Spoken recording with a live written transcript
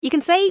You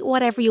can say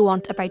whatever you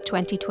want about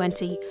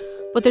 2020,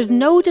 but there's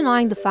no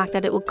denying the fact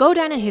that it will go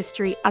down in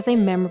history as a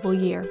memorable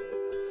year.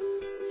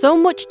 So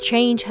much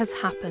change has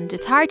happened,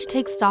 it's hard to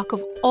take stock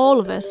of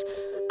all of it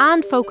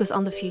and focus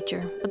on the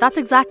future. But that's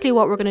exactly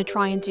what we're going to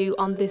try and do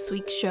on this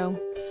week's show.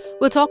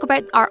 We'll talk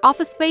about our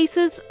office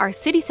spaces, our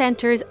city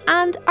centres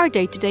and our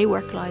day-to-day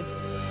work lives.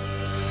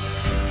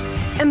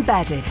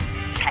 Embedded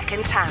Tech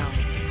in Town.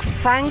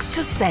 Thanks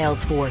to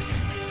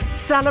Salesforce.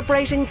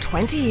 Celebrating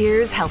 20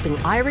 years helping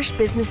Irish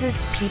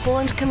businesses, people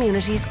and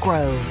communities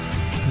grow.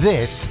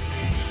 This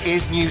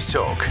is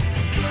Newstalk.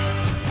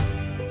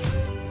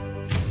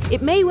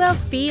 It may well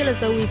feel as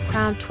though we've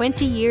crammed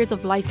 20 years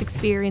of life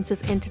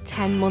experiences into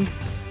 10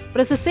 months,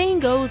 but as the saying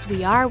goes,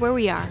 we are where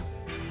we are.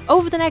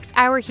 Over the next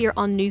hour here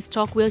on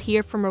Newstalk, we'll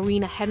hear from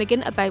Marina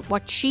Hennigan about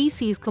what she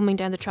sees coming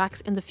down the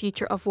tracks in the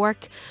future of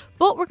work.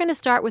 But we're going to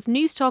start with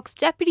Newstalk's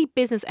Deputy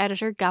Business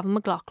Editor, Gavin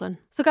McLaughlin.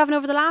 So Gavin,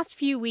 over the last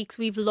few weeks,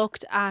 we've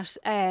looked at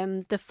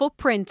the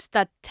footprint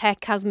that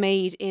tech has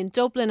made in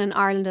Dublin and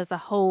Ireland as a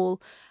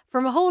whole,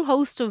 from a whole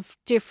host of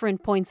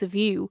different points of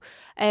view.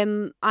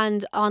 And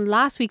on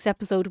last week's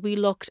episode, we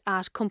looked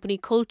at company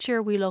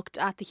culture, we looked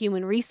at the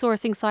human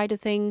resourcing side of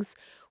things.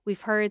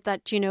 We've heard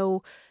that,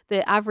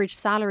 the average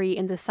salary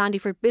in the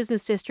Sandyford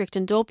Business District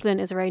in Dublin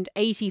is around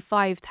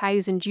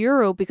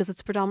 €85,000 because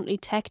it's predominantly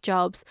tech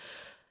jobs.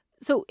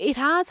 So it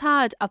has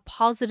had a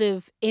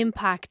positive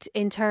impact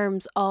in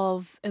terms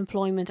of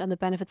employment and the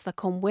benefits that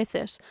come with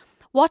it.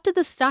 What did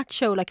the stats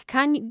show? Do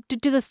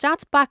the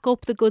stats back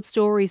up the good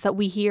stories that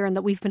we hear and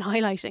that we've been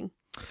highlighting?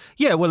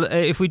 Yeah, well,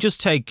 if we just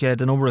take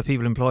the number of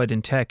people employed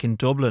in tech in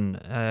Dublin,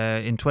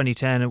 in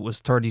 2010 it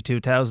was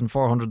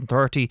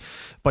 32,430.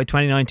 By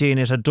 2019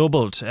 it had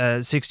doubled,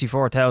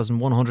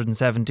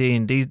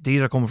 64,117.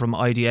 These are coming from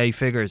IDA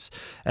figures.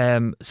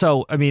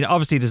 So, I mean,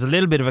 obviously there's a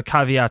little bit of a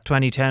caveat.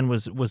 2010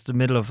 was the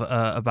middle of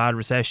a bad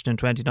recession and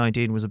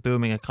 2019 was a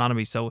booming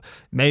economy. So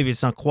maybe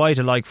it's not quite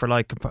a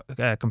like-for-like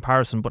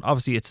comparison, but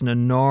obviously it's an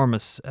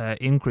enormous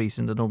increase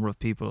in the number of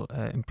people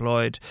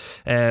employed.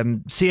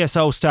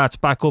 CSO stats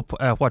back up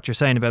what you're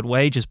saying about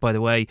wages, by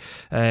the way,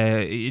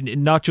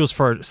 not just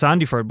for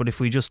Sandyford, but if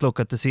we just look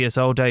at the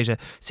CSO data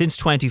since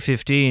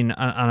 2015,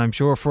 and I'm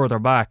sure further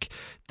back,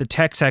 the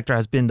tech sector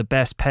has been the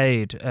best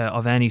paid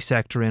of any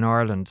sector in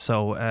Ireland.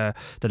 So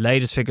the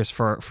latest figures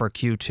for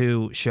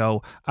Q2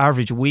 show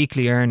average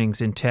weekly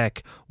earnings in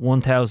tech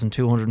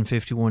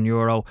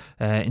 €1,251.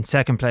 In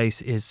second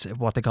place is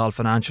what they call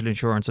financial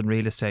insurance and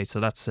real estate. So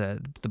that's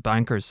the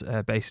bankers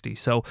basically.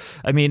 So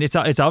I mean, it's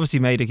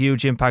obviously made a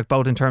huge impact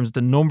both in terms of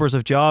the numbers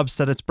of jobs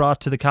that it's brought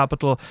to the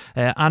capital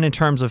and in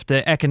terms of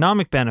the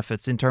economic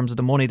benefits, in terms of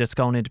the money that's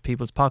going into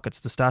people's pockets.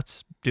 The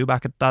stats do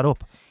back that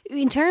up.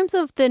 In terms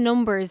of the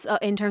numbers,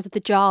 in terms of the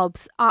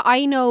jobs,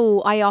 I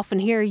know I often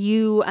hear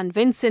you and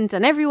Vincent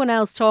and everyone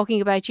else talking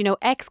about,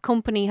 X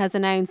company has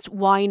announced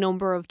Y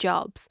number of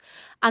jobs.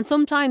 And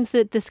sometimes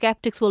the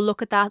skeptics will look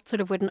at that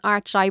sort of with an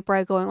arched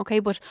eyebrow going, okay,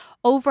 but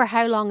over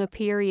how long a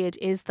period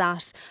is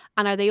that?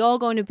 And are they all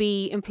going to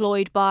be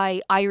employed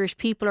by Irish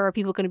people, or are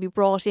people going to be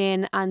brought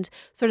in, and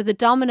sort of the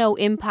domino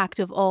impact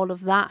of all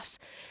of that?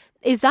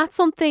 Is that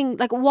something,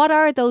 what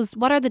are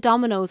the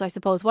dominoes, I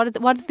suppose?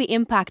 What is the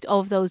impact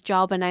of those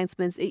job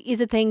announcements?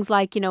 Is it things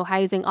like,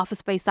 housing, office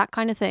space, that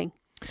kind of thing?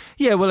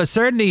 Yeah, well, it's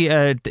certainly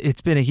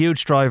it's been a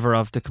huge driver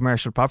of the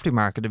commercial property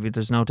market. I mean,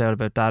 there's no doubt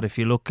about that. If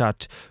you look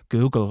at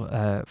Google,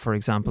 for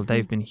example,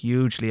 they've been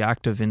hugely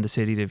active in the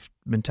city. They've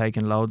been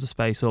taking loads of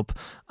space up.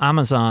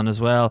 Amazon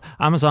as well.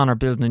 Amazon are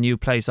building a new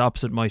place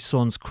opposite my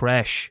son's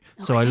creche.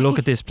 Okay. So I look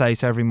at this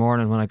place every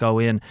morning when I go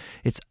in.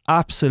 It's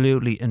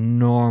absolutely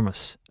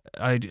enormous.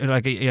 I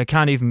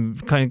can't even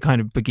kind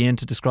of begin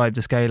to describe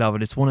the scale of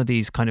it. It's one of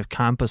these kind of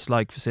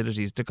campus-like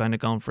facilities. They're kind of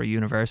going for a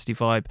university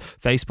vibe.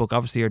 Facebook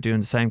obviously are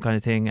doing the same kind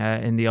of thing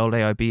in the old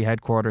AIB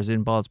headquarters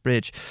in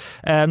Ballsbridge.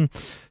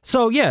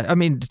 So yeah, I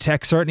mean,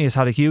 tech certainly has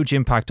had a huge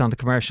impact on the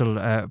commercial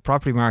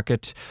property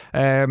market.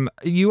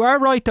 You are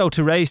right though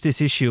to raise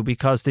this issue,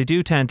 because they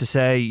do tend to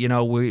say,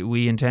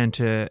 we intend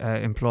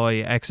to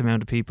employ X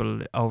amount of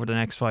people over the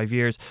next 5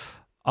 years.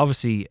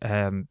 Obviously,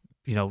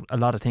 a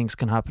lot of things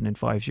can happen in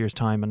 5 years'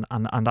 time,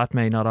 and that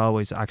may not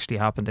always actually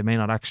happen. They may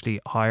not actually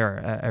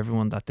hire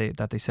everyone that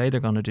they say they're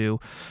going to do.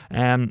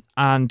 And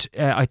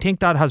I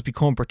think that has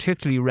become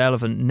particularly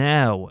relevant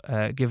now,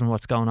 given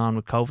what's going on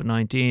with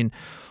COVID-19.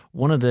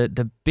 One of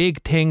the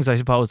big things, I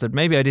suppose, that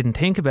maybe I didn't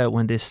think about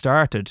when this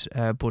started,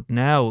 but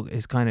now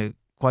is kind of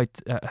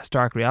quite a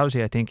stark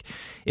reality, I think.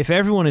 If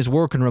everyone is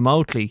working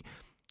remotely,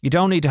 you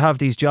don't need to have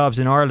these jobs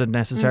in Ireland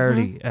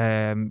necessarily.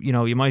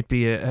 Mm-hmm. You might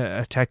be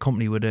a tech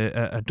company with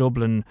a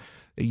Dublin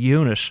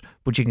unit,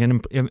 but you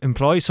can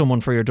employ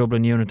someone for your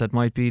Dublin unit that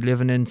might be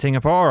living in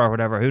Singapore or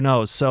whatever. Who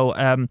knows? So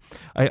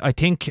I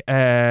think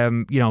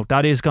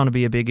that is going to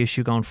be a big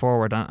issue going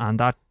forward, and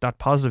that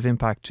positive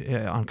impact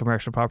on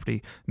commercial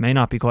property may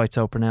not be quite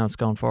so pronounced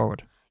going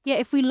forward. Yeah,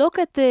 if we look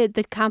at the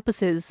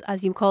campuses,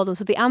 as you call them,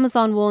 so the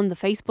Amazon one, the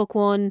Facebook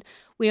one,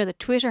 we know that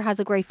Twitter has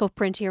a great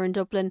footprint here in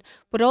Dublin,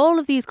 but all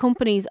of these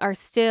companies are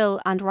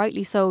still, and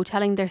rightly so,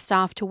 telling their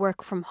staff to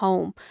work from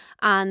home.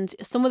 And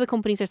some of the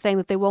companies are saying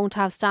that they won't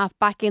have staff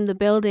back in the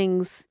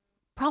buildings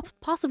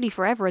possibly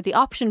forever. The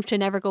option to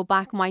never go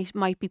back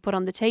might be put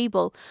on the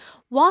table.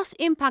 What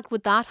impact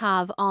would that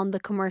have on the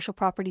commercial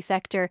property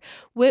sector?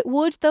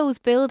 Would those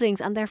buildings,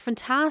 and they're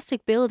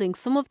fantastic buildings,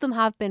 some of them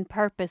have been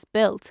purpose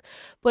built,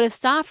 but if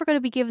staff are going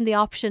to be given the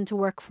option to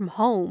work from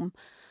home,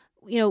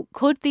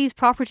 could these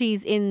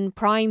properties in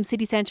prime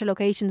city centre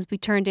locations be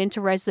turned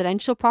into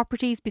residential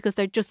properties because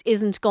there just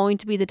isn't going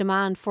to be the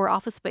demand for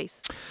office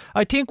space?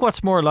 I think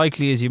what's more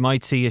likely is you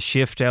might see a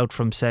shift out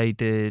from, say,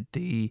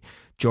 the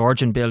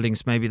Georgian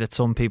buildings maybe that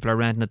some people are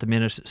renting at the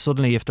minute.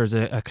 Suddenly, if there's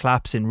a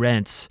collapse in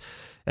rents,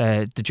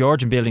 the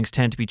Georgian buildings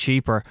tend to be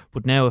cheaper,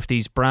 but now if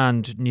these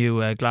brand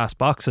new glass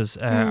boxes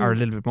are a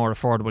little bit more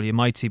affordable, you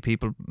might see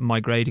people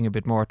migrating a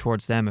bit more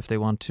towards them if they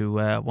want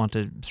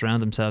to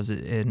surround themselves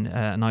in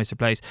a nicer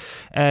place.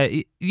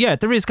 Yeah,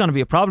 there is going to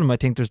be a problem. I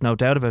think there's no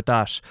doubt about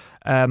that,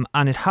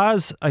 and it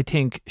has, I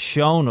think,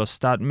 shown us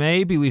that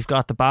maybe we've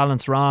got the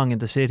balance wrong in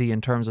the city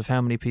in terms of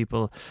how many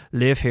people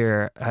live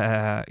here,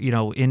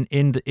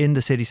 in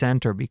the city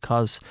centre,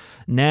 because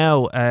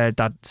now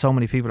that so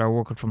many people are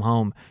working from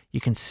home, you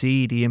can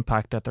see the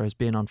impact that there has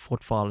been on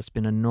footfall. It's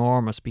been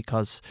enormous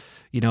because,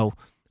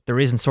 there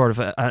isn't sort of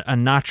a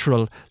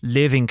natural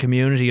living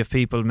community of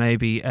people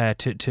maybe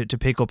to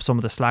pick up some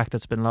of the slack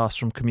that's been lost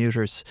from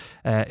commuters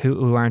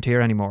who aren't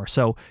here anymore.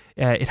 So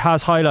it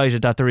has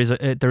highlighted that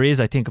there is,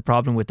 I think, a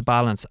problem with the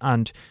balance.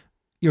 And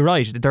you're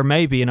right, there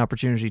may be an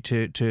opportunity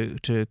to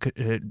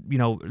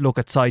look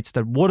at sites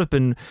that would have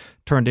been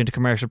turned into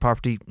commercial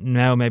property.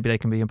 Now maybe they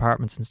can be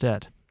apartments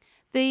instead.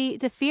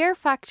 The fear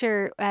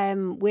factor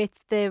with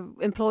the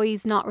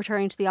employees not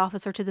returning to the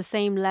office or to the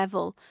same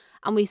level,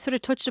 and we sort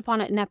of touched upon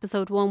it in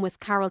episode 1 with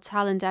Carol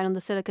Tallon down in the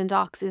Silicon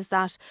Docks, is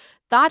that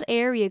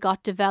area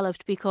got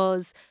developed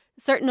because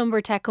a certain number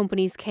of tech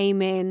companies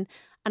came in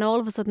and all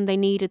of a sudden they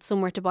needed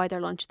somewhere to buy their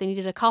lunch. They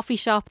needed a coffee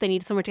shop, they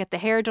needed somewhere to get the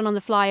hair done on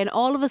the fly, and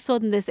all of a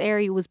sudden this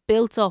area was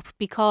built up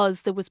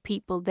because there was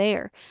people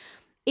there.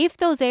 If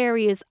those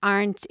areas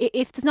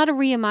if there's not a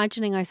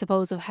reimagining, I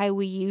suppose, of how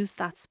we use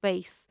that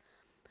space,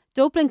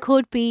 Dublin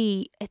could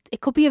be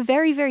a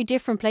very, very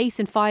different place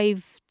in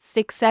 5,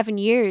 6, 7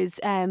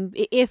 years.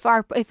 If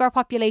our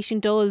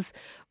population does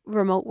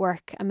remote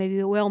work and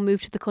maybe we all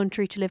move to the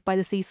country to live by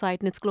the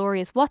seaside and it's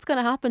glorious, what's going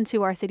to happen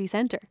to our city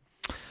centre?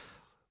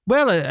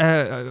 Well,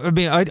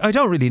 I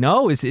don't really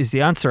know is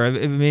the answer.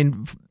 I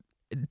mean,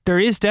 there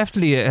is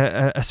definitely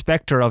a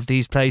spectre of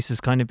these places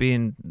kind of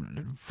being,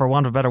 for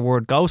want of a better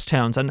word, ghost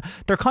towns, and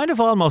they're kind of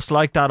almost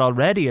like that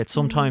already at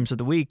some times of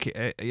the week.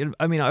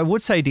 I mean, I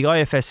would say the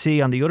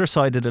IFSC on the other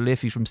side of the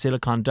Liffey from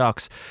Silicon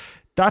Docks,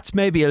 that's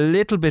maybe a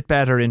little bit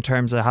better in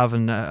terms of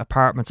having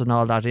apartments and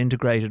all that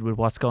integrated with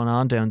what's going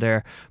on down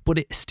there.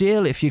 But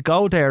still, if you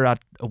go there at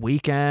a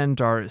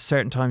weekend or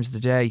certain times of the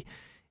day,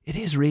 it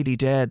is really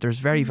dead. There's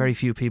very, very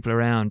few people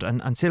around,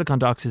 and Silicon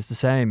Docks is the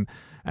same.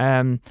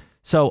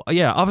 So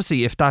yeah,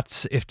 obviously, if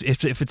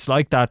it's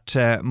like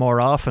that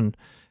more often,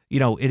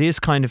 it is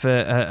kind of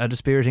a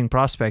dispiriting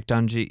prospect,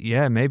 and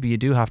yeah, maybe you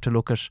do have to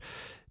look at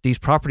these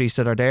properties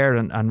that are there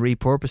and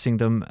repurposing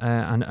them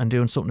and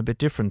doing something a bit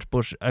different.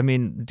 But I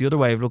mean, the other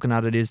way of looking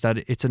at it is that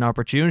it's an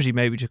opportunity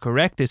maybe to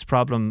correct this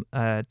problem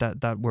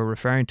that we're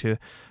referring to,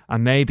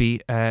 and maybe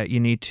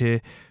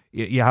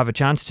you have a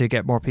chance to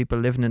get more people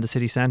living in the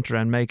city centre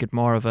and make it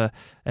more of a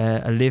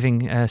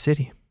living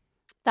city.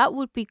 That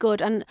would be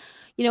good. And,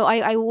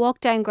 I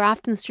walked down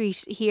Grafton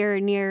Street here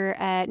near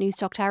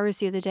Newstock Towers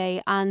the other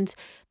day, and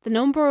the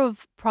number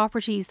of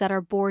properties that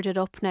are boarded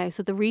up now,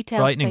 so the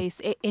retail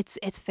space,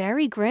 it's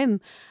very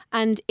grim.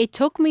 And it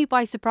took me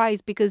by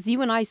surprise because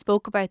you and I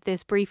spoke about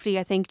this briefly,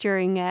 I think,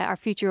 during our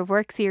Future of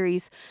Work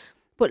series.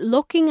 But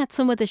looking at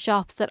some of the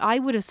shops that I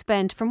would have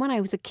spent from when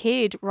I was a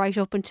kid right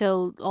up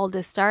until all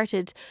this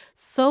started,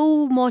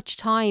 so much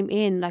time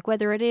in, like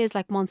whether it is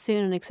like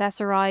Monsoon and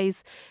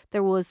Accessorize,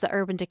 there was the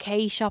Urban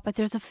Decay shop, but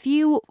there's a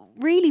few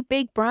really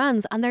big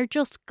brands and they're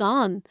just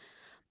gone.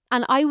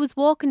 And I was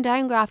walking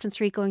down Grafton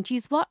Street going,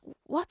 geez,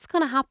 what's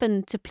going to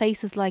happen to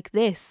places like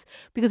this?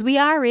 Because we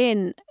are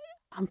in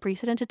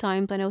unprecedented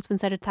times. I know it's been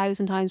said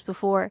 1,000 times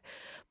before,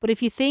 but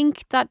if you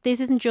think that this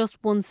isn't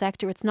just one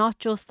sector, it's not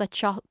just that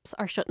shops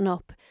are shutting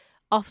up,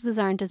 offices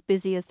aren't as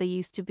busy as they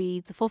used to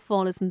be, the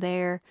footfall isn't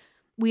there.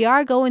 We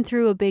are going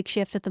through a big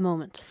shift at the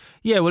moment.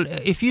 Yeah, well,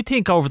 if you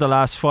think over the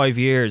last 5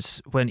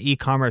 years when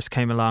e-commerce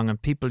came along and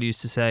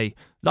a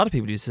lot of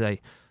people used to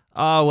say,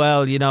 oh,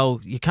 well,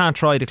 you can't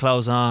try the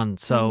clothes on,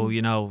 so,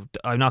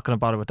 I'm not going to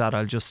bother with that.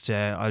 I'll just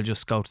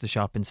go to the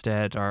shop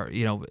instead. Or,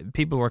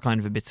 people were kind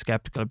of a bit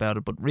skeptical about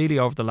it. But really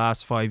over the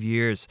last 5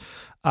 years,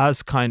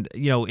 as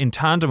in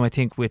tandem, I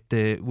think, with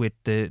the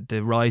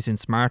rise in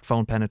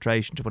smartphone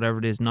penetration to whatever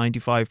it is,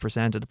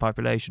 95% of the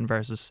population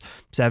versus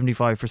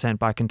 75%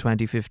 back in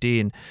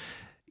 2015,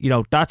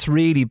 that's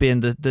really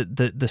been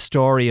the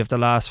story of the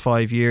last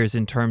 5 years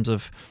in terms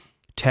of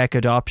tech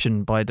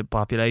adoption by the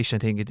population. I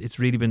think it's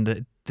really been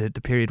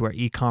the period where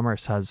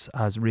e-commerce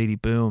has really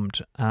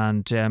boomed,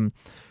 and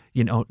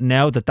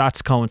now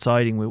that's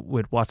coinciding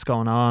with what's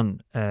going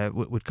on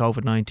with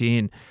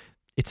COVID-19,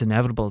 it's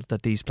inevitable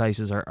that these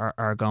places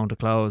are going to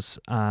close.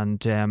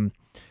 And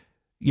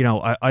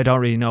I don't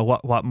really know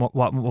what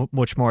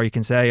much more you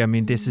can say. I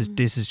mean, this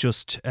is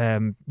just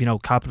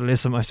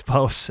capitalism, I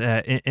suppose,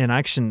 in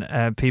action.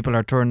 People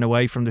are turning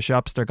away from the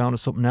shops; they're going to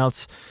something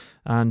else,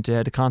 and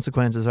the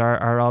consequences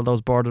are all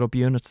those boarded up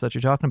units that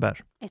you're talking about.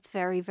 It's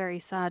very, very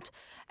sad.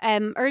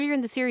 Earlier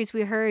in the series,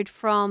 we heard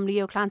from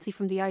Leo Clancy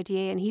from the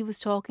IDA, and he was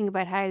talking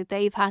about how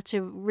they've had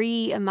to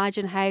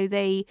reimagine how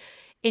they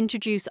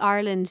introduce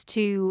Ireland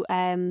to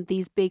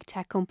these big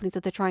tech companies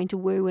that they're trying to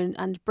woo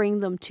and bring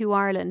them to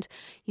Ireland.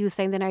 He was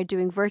saying they're now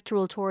doing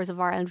virtual tours of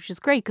Ireland, which is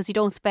great because you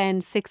don't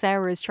spend 6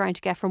 hours trying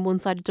to get from one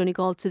side of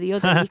Donegal to the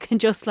other. You can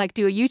just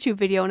do a YouTube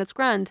video and it's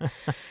grand.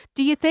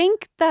 Do you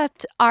think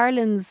that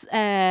Ireland's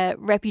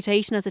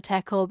reputation as a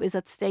tech hub is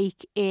at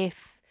stake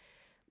if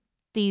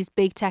these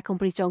big tech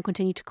companies don't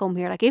continue to come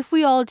here? If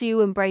we all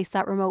do embrace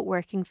that remote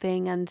working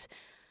thing, and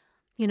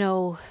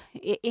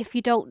if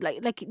you don't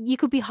you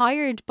could be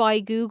hired by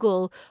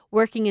Google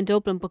working in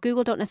Dublin, but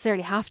Google don't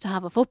necessarily have to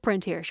have a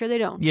footprint here. Sure, they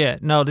don't. Yeah,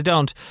 no, they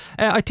don't.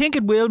 I think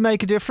it will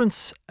make a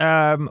difference.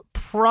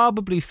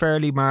 Probably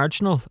fairly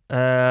marginal.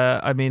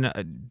 I mean,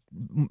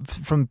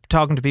 from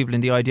talking to people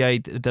in the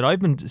IDA that I've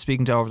been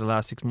speaking to over the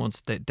last 6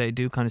 months, they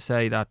do kind of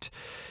say that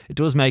it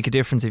does make a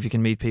difference if you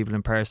can meet people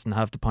in person,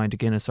 have the pint of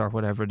Guinness or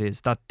whatever it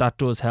is. That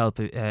does help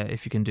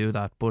if you can do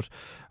that. But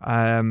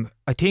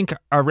I think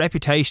our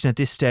reputation at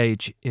this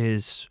stage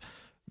is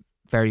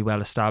very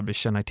well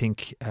established, and I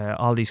think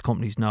all these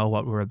companies know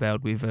what we're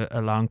about. We've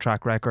a long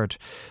track record,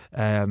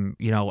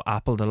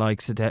 Apple, the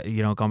likes of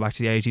going back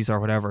to the 80s or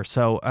whatever.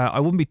 So I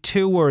wouldn't be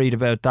too worried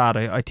about that.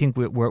 I think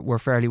we're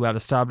fairly well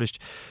established.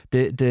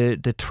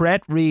 The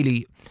threat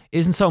really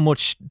isn't so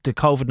much the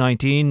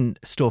COVID-19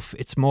 stuff,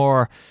 it's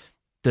more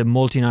the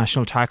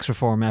multinational tax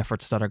reform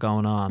efforts that are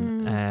going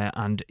on.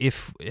 And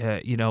if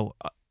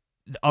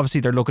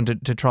obviously they're looking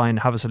to try and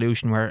have a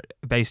solution where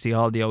basically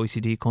all the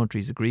OECD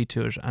countries agree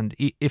to it, and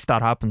if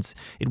that happens,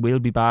 it will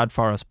be bad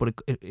for us. But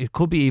it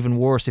could be even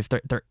worse if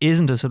there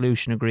isn't a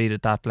solution agreed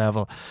at that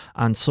level,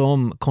 and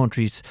some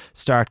countries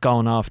start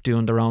going off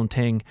doing their own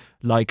thing,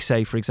 like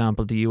say for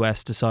example the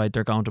US decide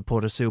they're going to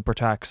put a super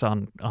tax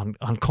on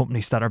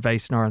companies that are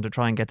based in Ireland to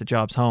try and get the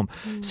jobs home.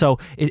 So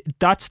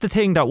that's the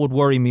thing that would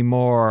worry me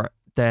more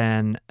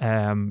than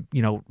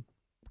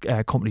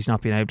companies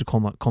not being able to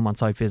come on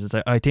site visits.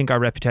 I think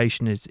our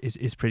reputation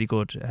is pretty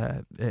good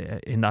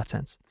in that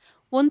sense.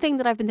 One thing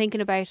that I've been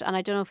thinking about, and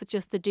I don't know if it's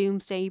just the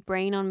doomsday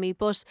brain on me,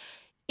 but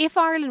if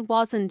Ireland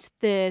wasn't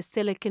the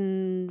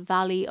Silicon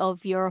Valley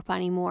of Europe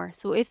anymore,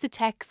 so if the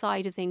tech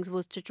side of things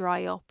was to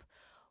dry up,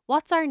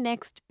 what's our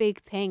next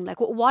big thing?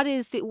 What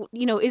is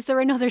is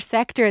there another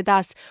sector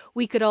that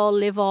we could all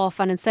live off,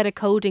 and instead of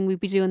coding, we'd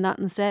be doing that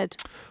instead?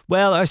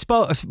 Well, I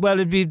suppose,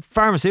 it'd be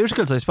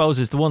pharmaceuticals, I suppose,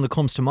 is the one that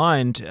comes to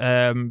mind.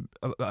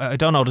 I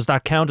don't know, does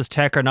that count as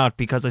tech or not?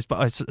 Because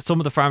some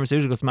of the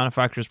pharmaceuticals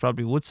manufacturers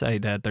probably would say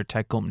that they're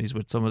tech companies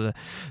with some of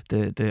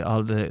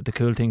the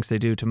cool things they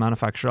do to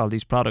manufacture all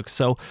these products.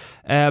 So,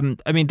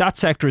 that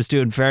sector is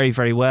doing very,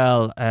 very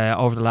well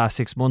over the last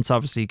 6 months,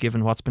 obviously,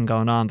 given what's been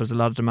going on. There's a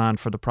lot of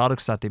demand for the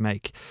products that they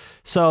make.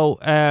 So,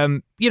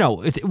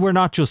 we're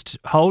not just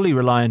wholly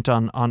reliant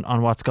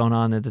on what's going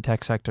on in the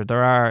tech sector.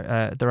 There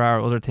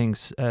are other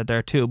things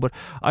there too. But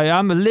I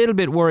am a little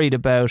bit worried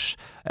about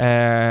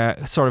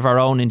sort of our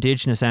own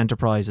indigenous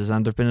enterprises.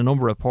 And there have been a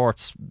number of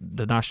reports,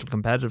 the National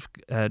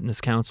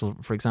Competitiveness Council,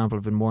 for example,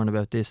 have been warning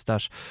about this,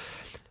 that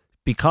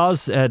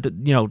because,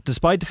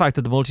 despite the fact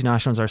that the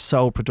multinationals are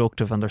so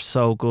productive and they're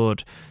so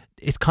good,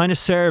 it kind of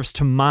serves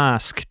to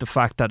mask the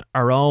fact that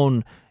our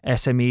own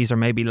SMEs are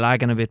maybe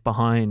lagging a bit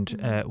behind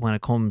when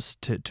it comes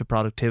to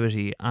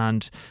productivity.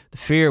 And the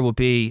fear would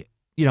be,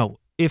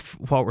 if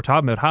what we're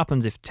talking about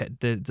happens, if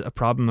a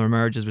problem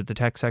emerges with the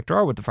tech sector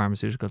or with the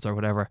pharmaceuticals or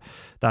whatever,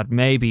 that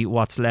maybe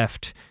what's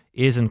left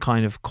isn't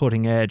kind of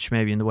cutting edge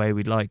maybe in the way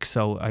we'd like.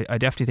 So I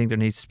definitely think there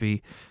needs to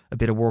be a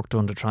bit of work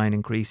done to try and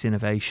increase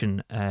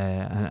innovation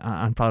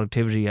and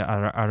productivity at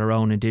our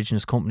own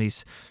indigenous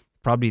companies.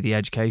 Probably the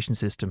education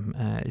system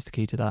is the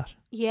key to that.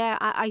 Yeah,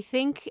 I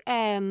think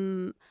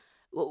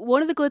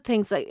one of the good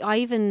things, I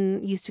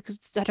even used to, 'cause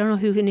I don't know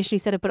who initially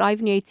said it, but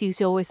Ivan Yates used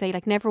to always say,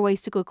 never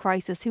waste a good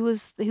crisis.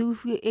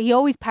 He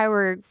always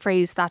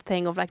paraphrased that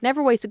thing of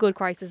never waste a good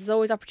crisis. There's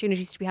always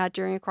opportunities to be had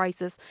during a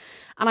crisis.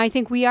 And I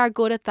think we are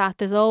good at that.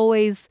 There's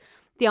always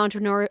the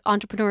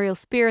entrepreneurial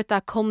spirit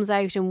that comes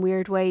out in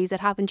weird ways.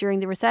 It happened during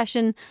the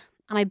recession,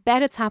 and I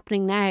bet it's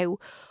happening now.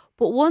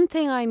 But one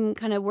thing I'm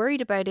kind of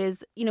worried about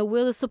is,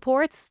 will the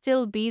support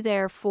still be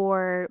there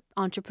for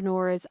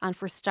entrepreneurs and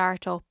for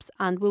startups?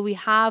 And will we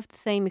have the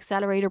same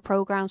accelerator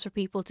programs for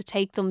people to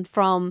take them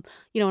from,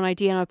 an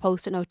idea on a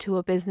post-it note to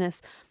a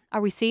business?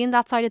 Are we seeing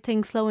that side of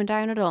things slowing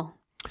down at all?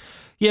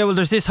 Yeah, well,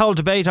 there's this whole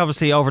debate,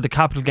 obviously, over the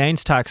capital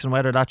gains tax and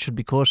whether that should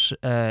be cut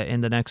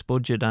in the next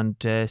budget. And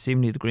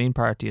seemingly the Green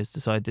Party has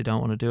decided they don't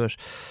want to do it.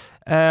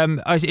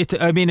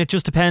 It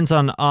just depends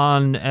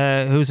on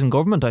who's in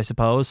government, I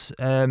suppose.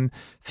 Fine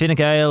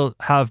Gael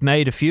have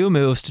made a few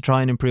moves to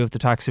try and improve the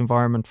tax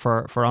environment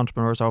for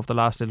entrepreneurs over the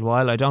last little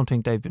while. I don't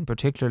think they've been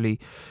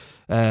particularly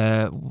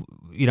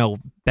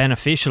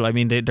beneficial. I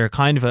mean, they're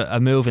kind of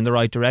a move in the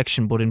right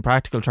direction, but in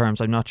practical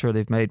terms, I'm not sure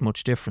they've made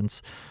much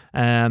difference.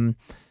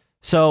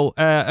 So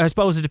I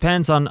suppose it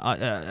depends on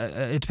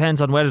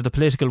whether the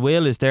political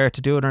will is there to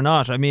do it or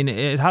not. I mean,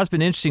 it has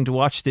been interesting to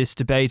watch this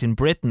debate in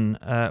Britain,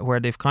 where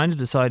they've kind of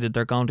decided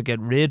they're going to get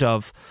rid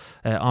of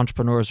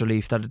entrepreneurs'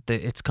 relief, that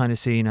it's kind of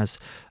seen as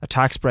a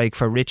tax break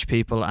for rich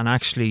people, and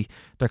actually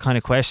they're kind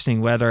of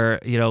questioning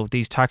whether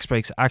these tax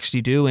breaks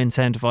actually do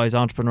incentivise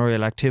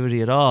entrepreneurial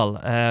activity at all.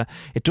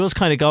 It does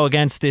kind of go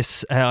against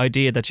this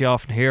idea that you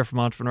often hear from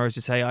entrepreneurs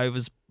who say,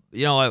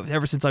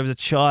 ever since I was a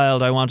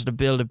child, I wanted to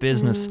build a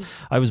business.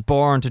 I was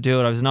born to do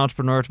it. I was an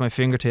entrepreneur to my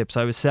fingertips.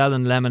 I was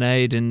selling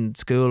lemonade in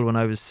school when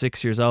I was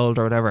 6 years old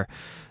or whatever.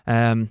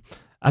 And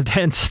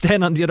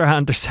then on the other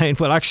hand, they're saying,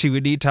 well, actually,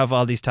 we need to have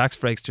all these tax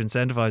breaks to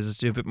incentivise us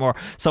to do a bit more.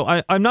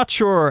 So I'm not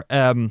sure.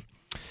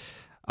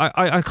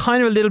 I'm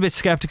kind of a little bit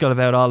sceptical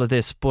about all of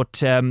this,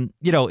 but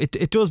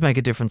it does make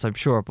a difference, I'm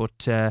sure.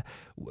 But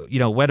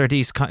whether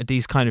these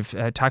kind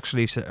of tax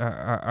reliefs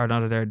are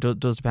not there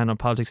does depend on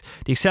politics.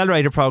 The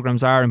accelerator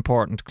programs are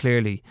important,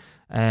 clearly,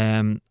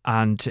 and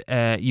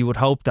you would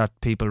hope that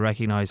people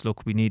recognise,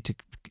 look, we need to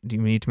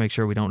make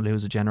sure we don't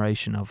lose a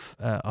generation of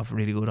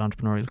really good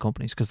entrepreneurial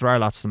companies, because there are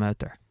lots of them out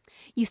there.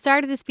 You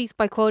started this piece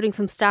by quoting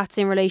some stats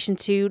in relation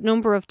to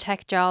number of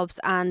tech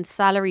jobs and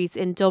salaries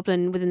in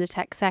Dublin within the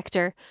tech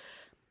sector.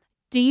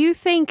 Do you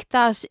think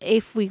that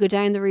if we go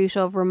down the route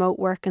of remote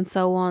work and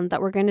so on,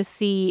 that we're going to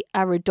see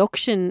a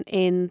reduction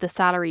in the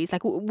salaries?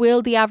 Like,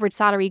 will the average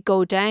salary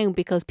go down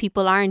because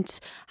people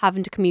aren't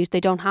having to commute? They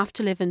don't have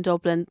to live in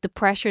Dublin. The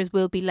pressures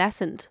will be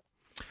lessened.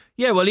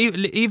 Yeah, well,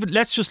 even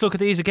let's just look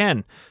at these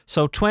again.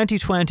 So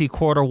 2020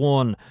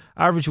 Q1,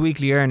 average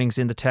weekly earnings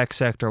in the tech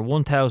sector,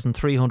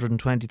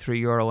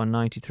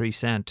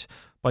 €1,323.93.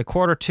 By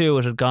Q2,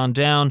 it had gone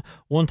down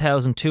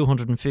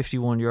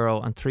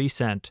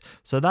 €1,251.03.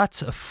 So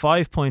that's a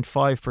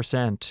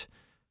 5.5%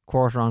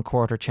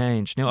 quarter-on-quarter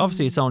change. Now,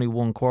 obviously, it's only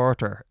one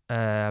quarter,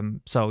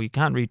 so you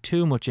can't read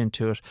too much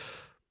into it.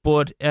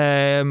 But,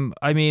 in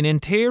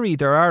theory,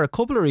 there are a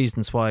couple of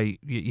reasons why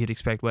you'd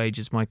expect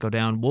wages might go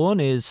down. One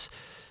is,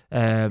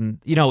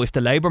 if the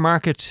labour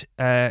market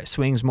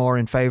swings more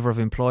in favour of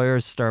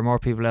employers, there are more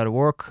people out of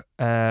work.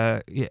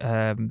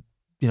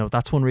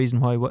 That's one reason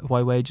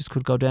why wages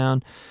could go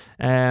down.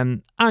 I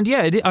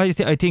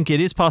think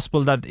it is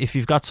possible that if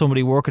you've got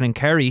somebody working in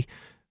Kerry,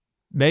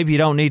 maybe you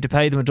don't need to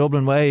pay them a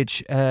Dublin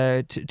wage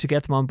to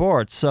get them on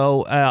board.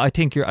 So I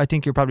think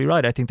you're probably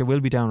right. I think there will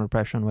be downward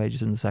pressure on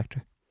wages in the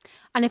sector.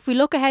 And if we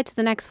look ahead to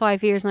the next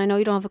 5 years, and I know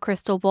you don't have a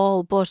crystal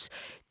ball, but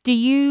do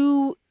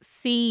you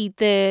see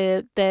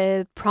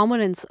the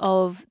prominence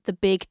of the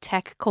big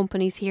tech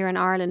companies here in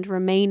Ireland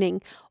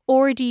remaining,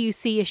 or do you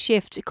see a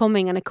shift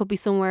coming and it could be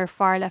somewhere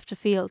far left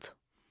afield?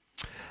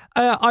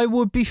 I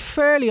would be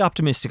fairly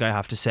optimistic, I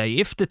have to say.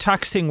 If the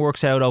tax thing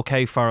works out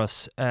okay for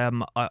us,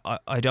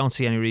 I don't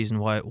see any reason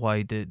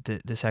why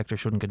the sector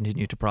shouldn't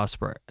continue to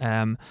prosper.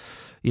 I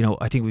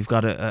think we've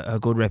got a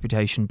good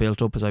reputation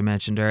built up, as I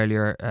mentioned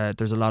earlier.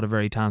 There's a lot of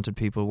very talented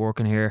people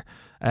working here.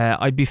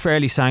 I'd be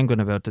fairly sanguine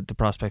about the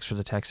prospects for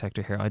the tech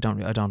sector here. I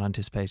don't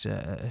anticipate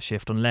a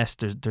shift unless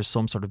there's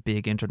some sort of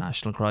big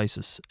international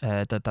crisis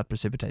that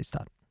precipitates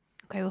that.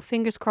 Okay, well,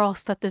 fingers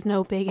crossed that there's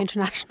no big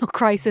international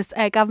crisis.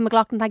 Gavin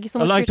McLaughlin, thank you so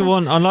much. Unlike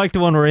the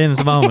one we're in at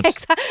the moment.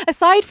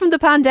 Aside from the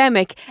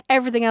pandemic,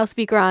 everything else will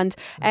be grand.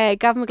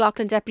 Gavin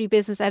McLaughlin, Deputy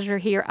Business Editor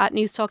here at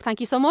News Talk.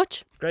 Thank you so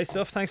much. Great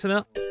stuff. Thanks,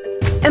 Emil.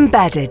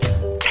 Embedded.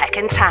 Tech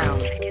in Town.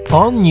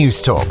 On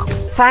News Talk.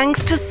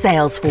 Thanks to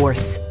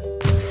Salesforce.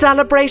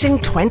 Celebrating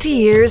 20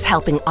 years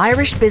helping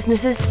Irish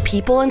businesses,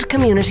 people and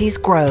communities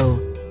grow.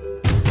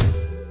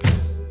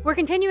 We're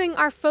continuing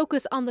our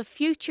focus on the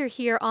future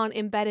here on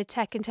Embedded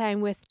Tech in Town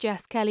with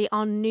Jess Kelly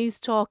on News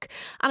Talk.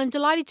 And I'm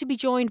delighted to be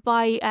joined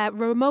by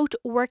remote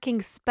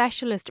working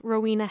specialist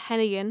Rowena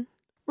Hennigan.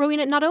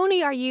 Rowena, not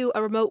only are you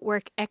a remote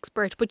work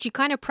expert, but you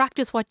kind of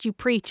practice what you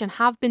preach and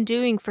have been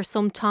doing for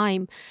some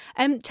time.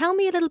 Tell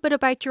me a little bit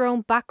about your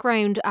own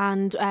background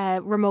and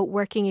remote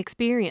working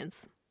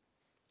experience.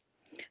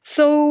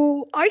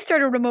 So I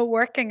started remote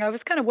working. I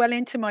was kind of well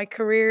into my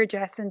career,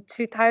 Jess, in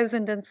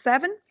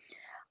 2007.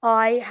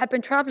 I had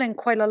been travelling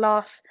quite a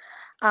lot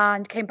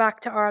and came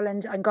back to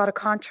Ireland and got a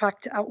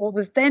contract at what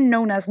was then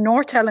known as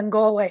Nortel in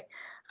Galway.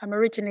 I'm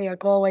originally a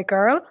Galway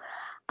girl.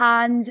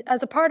 And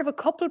as a part of a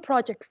couple of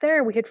projects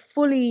there, we had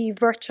fully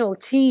virtual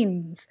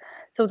teams.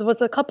 So there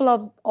was a couple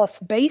of us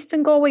based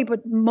in Galway,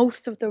 but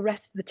most of the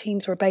rest of the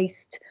teams were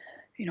based,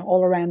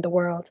 all around the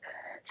world.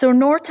 So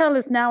Nortel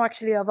is now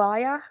actually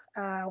Avaya,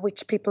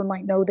 which people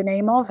might know the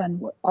name of.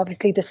 And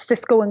obviously there's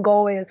Cisco in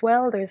Galway as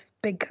well. There's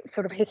big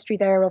sort of history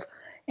there of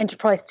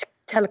enterprise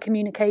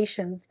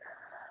telecommunications.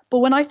 But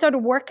when I started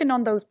working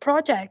on those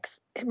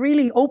projects, it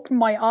really opened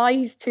my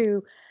eyes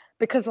to,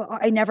 because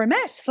I never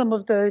met some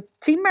of the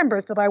team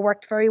members that I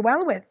worked very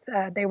well with.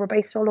 They were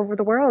based all over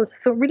the world.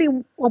 So it really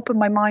opened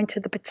my mind to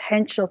the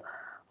potential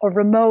of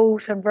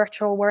remote and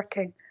virtual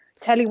working,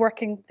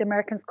 teleworking, the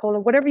Americans call it,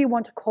 whatever you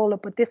want to call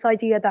it. But this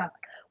idea that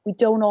we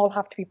don't all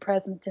have to be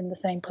present in the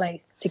same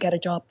place to get a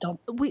job done.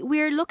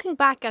 We're looking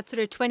back at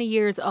sort of 20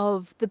 years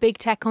of the big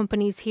tech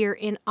companies here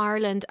in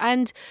Ireland,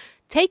 and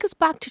take us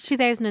back to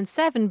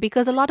 2007,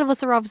 because a lot of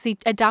us are obviously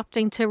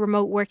adapting to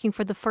remote working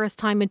for the first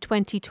time in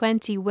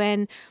 2020,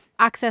 when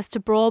access to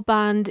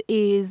broadband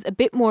is a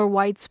bit more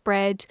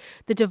widespread.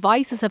 The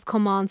devices have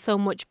come on so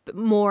much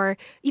more.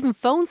 Even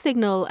phone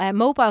signal,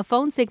 mobile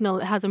phone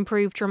signal has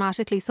improved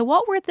dramatically. So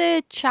what were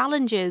the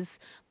challenges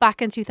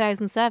back in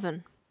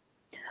 2007?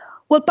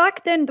 Well,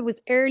 back then there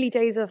was early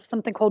days of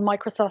something called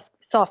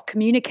Microsoft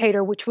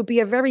Communicator, which would be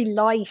a very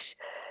light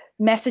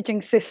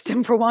messaging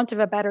system, for want of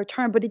a better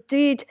term, but it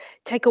did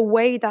take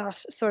away that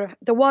sort of,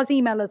 there was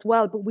email as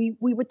well, but we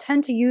would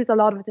tend to use a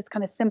lot of this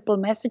kind of simple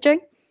messaging.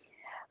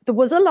 There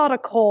was a lot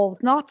of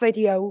calls, not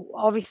video,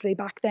 obviously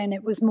back then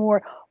it was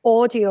more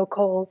audio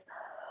calls.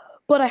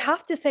 But I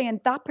have to say,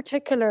 in that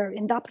particular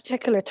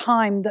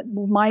time, that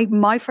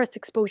my first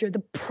exposure, the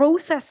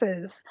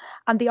processes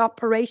and the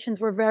operations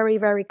were very,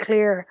 very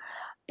clear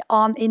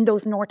in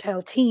those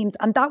Nortel teams,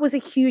 and that was a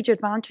huge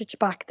advantage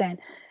back then.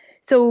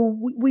 So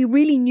we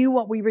really knew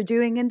what we were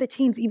doing in the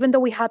teams, even though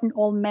we hadn't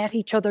all met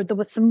each other. There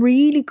was some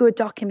really good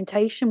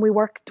documentation. We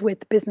worked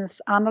with business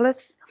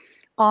analysts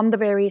on the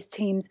various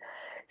teams.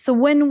 So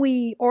when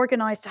we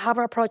organized to have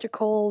our project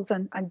calls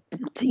and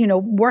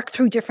work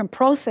through different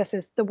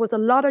processes, there was a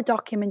lot of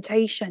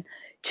documentation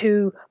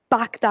to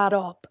back that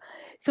up.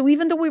 So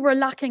even though we were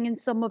lacking in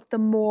some of the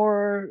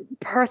more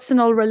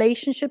personal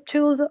relationship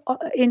tools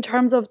in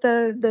terms of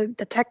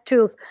the tech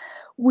tools,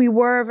 we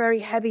were very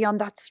heavy on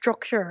that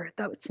structure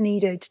that was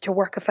needed to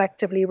work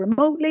effectively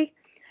remotely.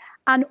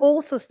 And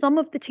also some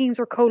of the teams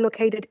were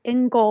co-located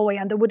in Galway,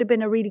 and there would have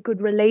been a really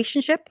good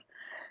relationship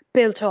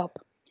built up.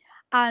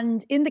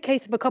 And in the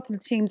case of a couple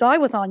of the teams I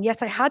was on,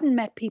 yes, I hadn't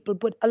met people,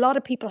 but a lot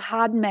of people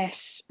had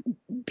met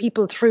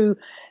people through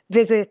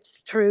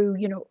visits, through,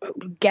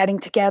 getting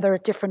together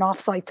at different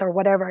offsites or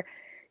whatever.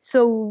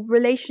 So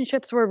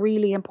relationships were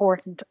really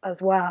important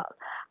as well.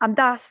 And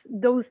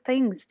those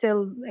things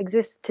still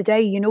exist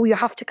today. You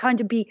have to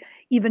kind of be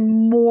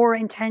even more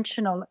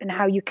intentional in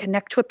how you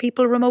connect with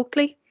people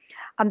remotely.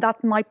 And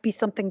that might be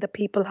something that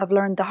people have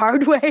learned the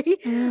hard way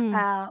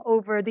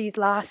over these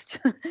last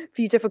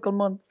few difficult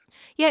months.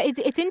 Yeah,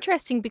 it's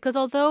interesting because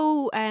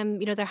although,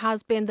 there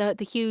has been the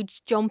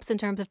huge jumps in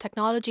terms of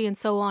technology and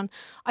so on,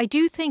 I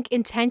do think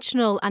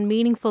intentional and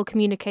meaningful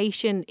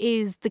communication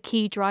is the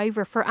key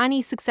driver for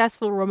any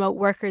successful remote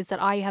workers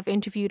that I have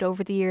interviewed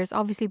over the years.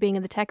 Obviously, being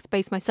in the tech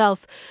space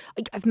myself,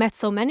 I've met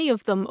so many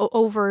of them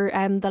over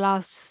the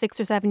last 6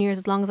 or 7 years,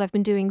 as long as I've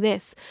been doing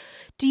this.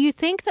 Do you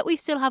think that we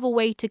still have a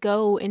way to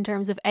go in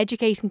terms of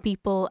educating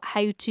people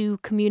how to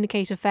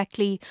communicate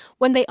effectively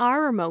when they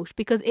are remote?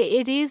 Because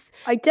it is...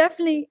 I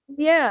definitely,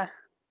 yeah.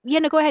 Yeah,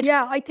 no, go ahead.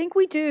 Yeah, I think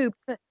we do.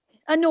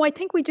 No, I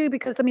think we do,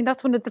 because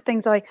that's one of the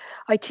things I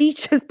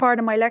teach as part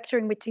of my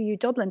lecturing with TU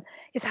Dublin,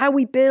 is how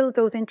we build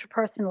those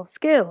interpersonal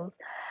skills.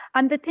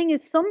 And the thing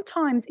is,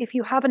 sometimes if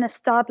you have an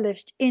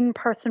established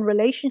in-person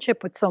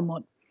relationship with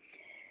someone,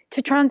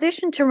 to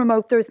transition to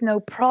remote, there's no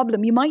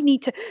problem. You might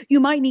need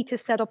to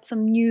set up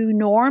some new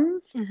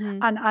norms,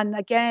 and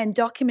again,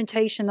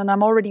 documentation. And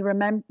I'm already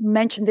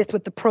mentioned this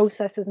with the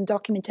processes and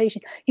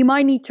documentation. You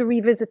might need to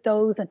revisit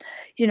those and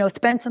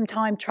spend some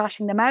time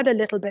trashing them out a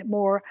little bit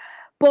more.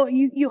 But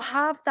you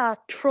have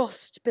that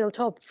trust built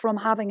up from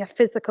having a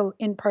physical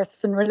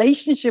in-person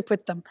relationship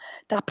with them,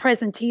 that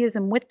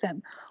presenteeism with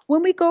them.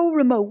 When we go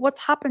remote, what's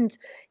happened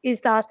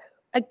is that,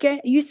 again,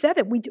 you said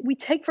it, we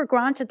take for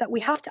granted that we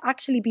have to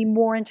actually be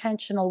more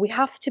intentional. We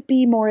have to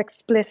be more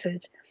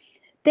explicit.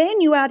 Then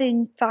you add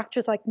in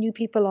factors like new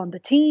people on the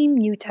team,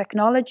 new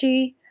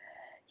technology.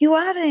 You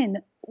add in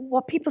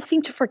what people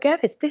seem to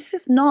forget is this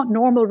is not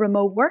normal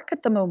remote work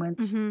at the moment.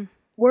 Mm-hmm.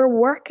 We're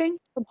working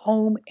from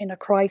home in a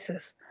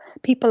crisis.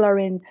 People are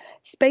in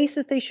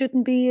spaces they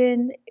shouldn't be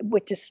in,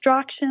 with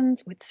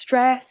distractions, with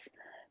stress.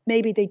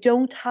 Maybe they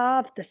don't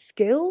have the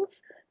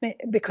skills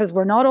because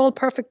we're not all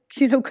perfect,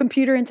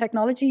 computer and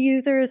technology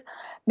users.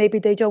 Maybe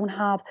they don't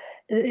have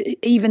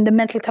even the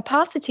mental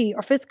capacity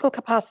or physical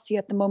capacity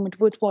at the moment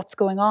with what's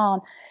going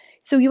on.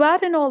 So you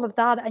add in all of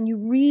that, and you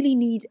really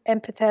need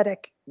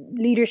empathetic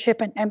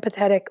leadership and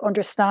empathetic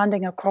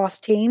understanding across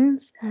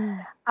teams.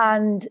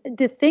 And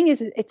the thing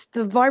is, it's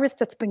the virus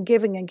that's been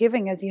giving and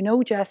giving, as you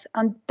know, Jess.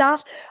 And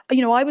that,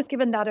 I was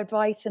given that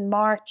advice in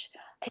March.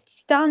 It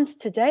stands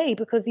today,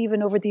 because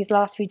even over these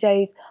last few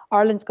days,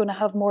 Ireland's going to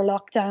have more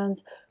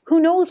lockdowns. Who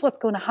knows what's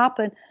going to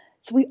happen?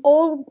 So we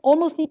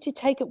almost need to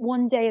take it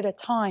one day at a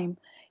time,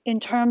 in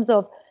terms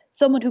of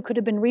someone who could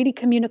have been really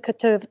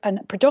communicative and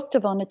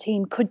productive on a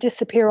team could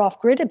disappear off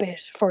grid a bit,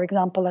 for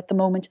example, at the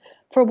moment,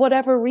 for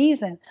whatever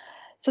reason.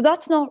 So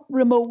that's not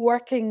remote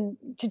working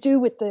to do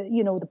with the,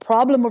 the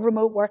problem of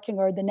remote working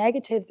or the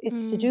negatives.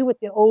 It's to do with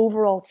the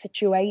overall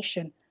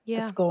situation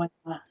that's going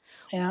on.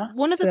 Yeah.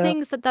 One of the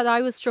things that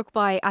I was struck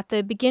by at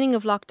the beginning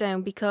of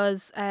lockdown,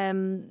 because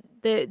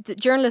the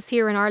journalists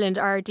here in Ireland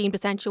are deemed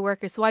essential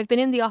workers. So I've been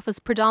in the office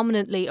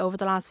predominantly over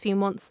the last few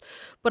months,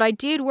 but I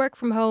did work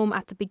from home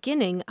at the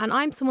beginning, and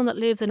I'm someone that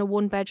lives in a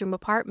 1-bedroom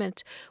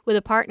apartment with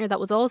a partner that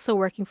was also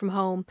working from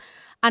home.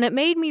 And it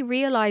made me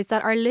realise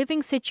that our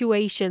living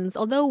situations,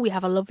 although we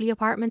have a lovely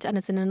apartment and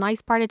it's in a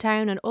nice part of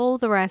town and all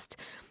the rest,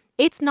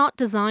 it's not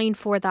designed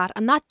for that.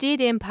 And that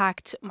did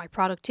impact my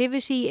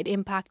productivity. It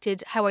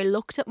impacted how I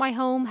looked at my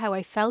home, how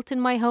I felt in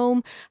my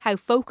home, how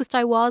focused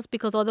I was,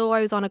 because although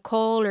I was on a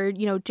call or,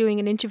 doing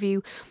an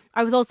interview,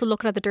 I was also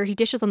looking at the dirty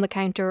dishes on the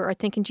counter or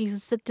thinking,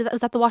 Jesus, was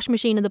that the washing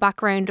machine in the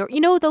background? Or,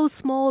 those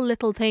small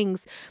little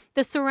things.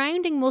 The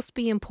surrounding must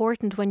be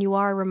important when you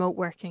are remote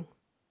working.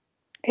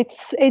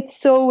 It's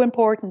so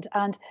important.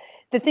 And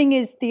the thing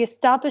is, the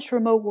established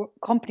remote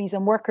companies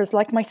and workers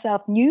like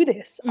myself knew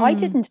this. I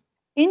didn't.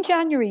 In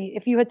January,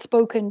 if you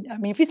spoke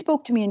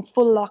to me in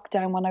full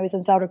lockdown when I was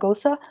in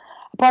Zaragoza,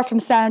 apart from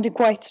sounding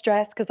quite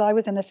stressed because I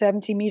was in a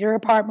 70-meter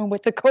apartment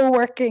with a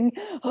co-working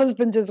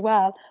husband as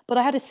well, but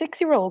I had a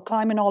 6-year-old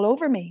climbing all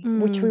over me,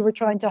 which we were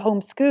trying to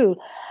homeschool.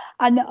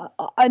 And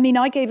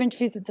I gave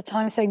interviews at the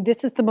time saying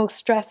this is the most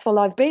stressful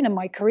I've been in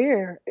my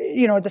career,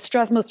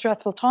 the most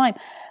stressful time,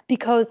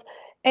 because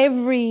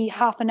every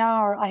half an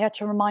hour, I had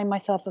to remind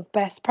myself of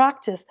best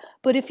practice.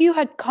 But if you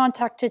had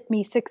contacted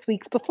me 6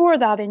 weeks before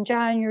that in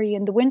January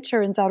in the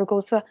winter in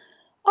Zaragoza,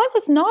 I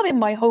was not in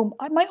my home.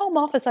 My home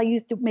office, I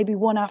used it maybe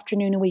one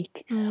afternoon a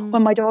week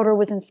when my daughter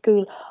was in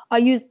school. I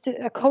used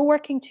a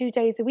co-working 2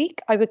 days a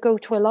week. I would go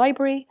to a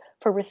library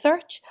for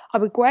research. I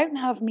would go out and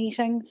have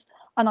meetings,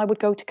 and I would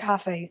go to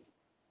cafes.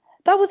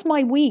 That was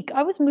my week.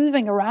 I was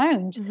moving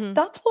around.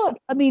 That's what,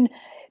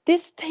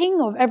 this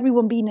thing of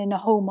everyone being in a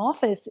home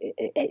office,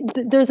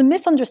 there's a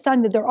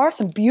misunderstanding that there are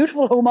some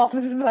beautiful home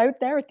offices out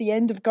there at the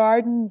end of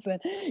gardens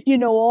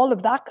and, all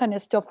of that kind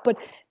of stuff. But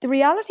the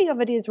reality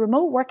of it is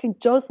remote working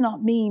does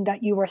not mean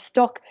that you are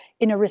stuck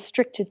in a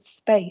restricted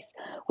space,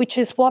 which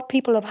is what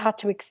people have had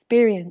to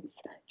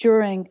experience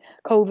during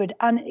COVID.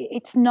 And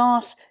it's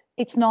not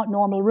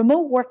normal.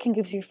 Remote working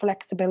gives you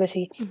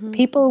flexibility.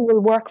 People will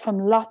work from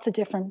lots of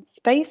different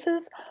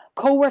spaces.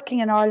 Co-working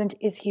in Ireland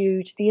is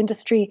huge. The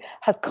industry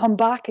has come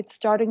back. It's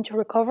starting to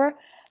recover.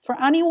 For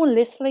anyone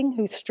listening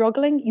who's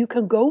struggling, you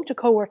can go to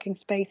co-working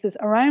spaces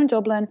around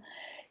Dublin.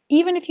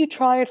 Even if you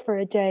try it for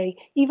a day,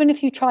 even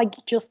if you try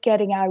just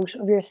getting out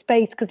of your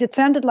space, because it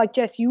sounded like,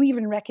 Jess, you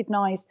even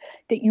recognised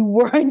that you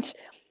weren't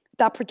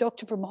that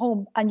productive from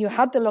home and you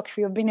had the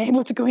luxury of being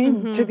able to go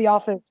into the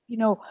office.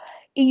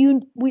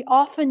 We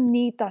often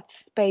need that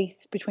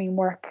space between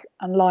work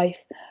and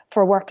life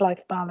for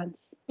work-life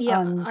balance.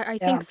 Yeah, I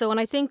think so. And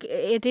I think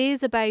it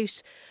is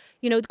about,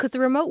 because the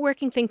remote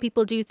working thing,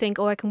 people do think,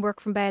 I can work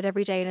from bed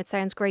every day and it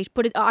sounds great.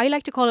 But I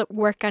like to call it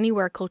work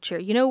anywhere culture,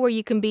 where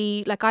you can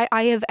be like,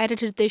 I have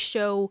edited this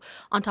show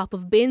on top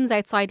of bins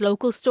outside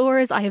local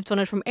stores. I have done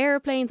it from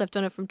airplanes. I've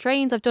done it from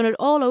trains. I've done it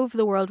all over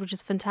the world, which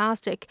is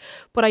fantastic.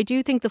 But I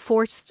do think the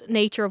forced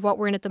nature of what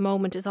we're in at the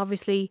moment is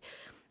obviously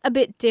a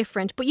bit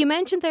different. But you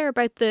mentioned there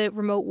about the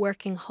remote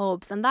working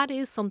hubs, and that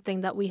is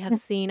something that we have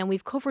seen and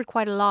we've covered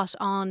quite a lot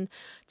on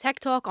Tech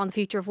Talk, on the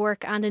Future of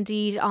Work, and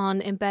indeed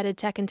on Embedded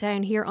Tech in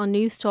Town here on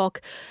News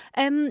Talk.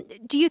 Do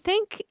you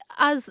think,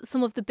 as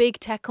some of the big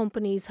tech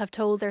companies have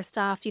told their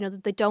staff,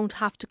 that they don't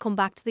have to come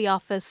back to the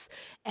office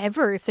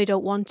ever if they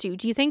don't want to,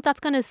 do you think that's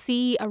going to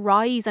see a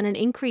rise and an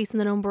increase in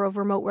the number of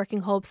remote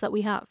working hubs that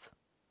we have?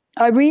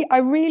 I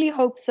really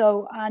hope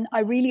so. And I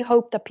really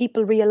hope that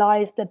people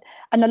realise that,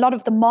 and a lot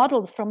of the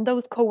models from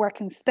those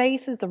co-working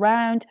spaces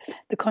around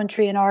the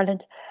country in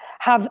Ireland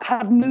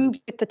have moved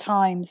with the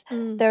times.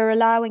 They're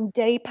allowing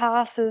day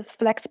passes,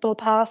 flexible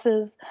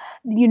passes.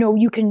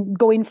 You can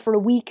go in for a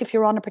week if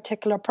you're on a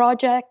particular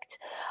project.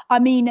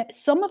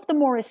 Some of the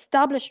more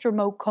established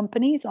remote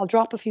companies, I'll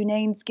drop a few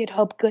names,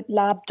 GitHub,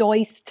 GitLab,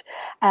 Doist,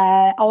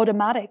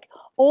 Automatic,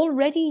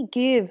 already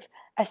give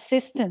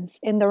assistance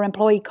in their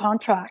employee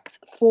contracts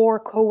for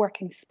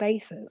co-working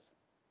spaces.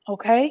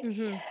 Okay.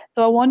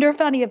 So I wonder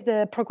if any of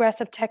the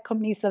progressive tech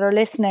companies that are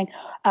listening,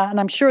 and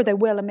I'm sure they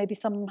will, and maybe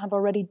some of them have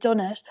already done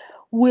it,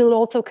 will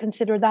also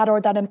consider that, or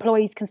that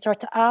employees can start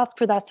to ask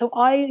for that. So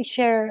I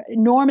share,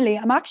 normally,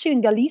 I'm actually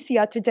in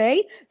Galicia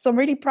today, so I'm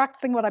really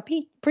practicing what I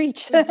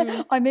preach.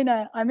 I'm in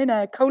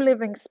a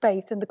co-living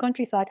space in the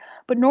countryside,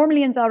 but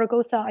normally in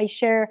Zaragoza, I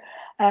share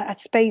a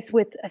space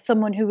with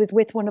someone who is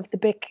with one of the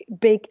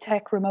big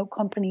tech remote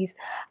companies,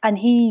 and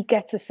he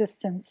gets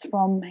assistance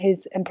from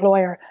his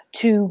employer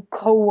to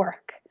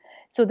co-work.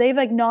 So they've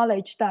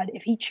acknowledged that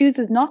if he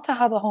chooses not to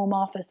have a home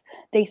office,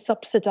 they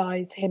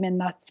subsidize him in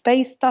that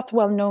space. That's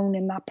well known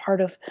in that part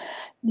of,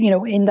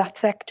 in that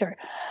sector.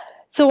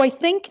 So I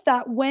think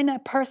that when a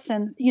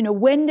person,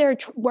 when they're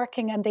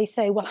working and they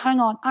say, well,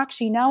 hang on,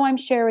 actually now I'm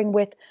sharing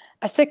with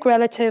a sick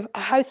relative, a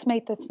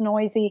housemate that's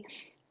noisy,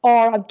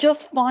 or I'm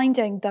just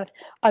finding that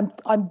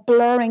I'm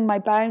blurring my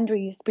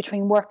boundaries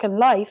between work and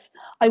life,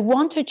 I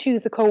want to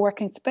choose a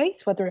co-working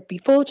space, whether it be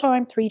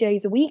full-time, 3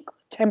 days a week,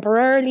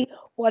 temporarily,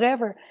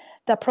 whatever,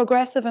 that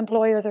progressive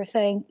employers are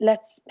saying,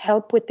 let's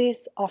help with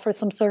this, offer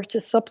some sort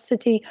of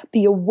subsidy,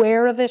 be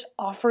aware of it,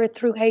 offer it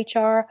through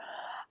HR.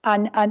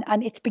 And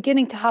it's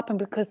beginning to happen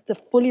because the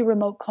fully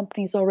remote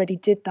companies already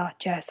did that,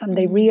 Jess, and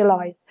they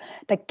realised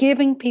that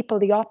giving people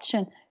the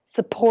option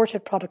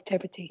supported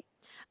productivity.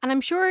 And I'm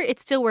sure it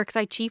still works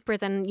out cheaper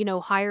than,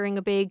 hiring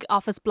a big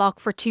office block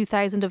for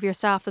 2,000 of your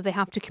staff that they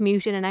have to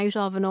commute in and out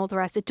of and all the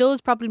rest. It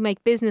does probably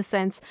make business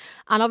sense.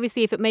 And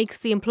obviously, if it makes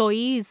the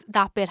employees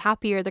that bit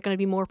happier, they're going to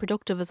be more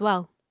productive as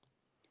well.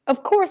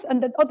 Of course,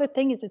 and the other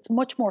thing is it's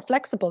much more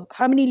flexible.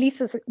 How many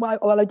leases? Well,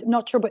 I'm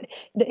not sure, but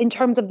in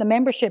terms of the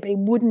membership, it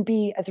wouldn't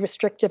be as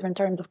restrictive in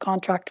terms of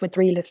contract with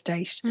real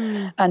estate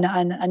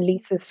and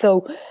leases.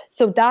 So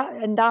that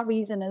and that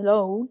reason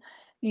alone,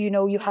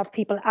 you have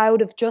people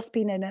out of just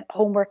being in a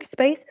home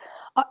workspace.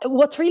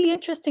 What's really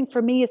interesting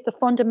for me is the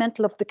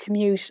fundamental of the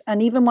commute.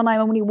 And even when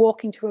I'm only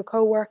walking to a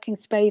co-working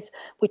space,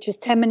 which is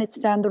 10 minutes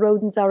down the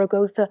road in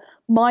Zaragoza,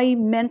 my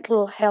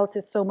mental health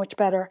is so much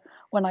better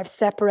when I've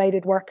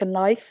separated work and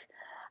life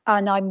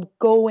and I'm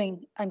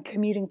going and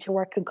commuting to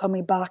work and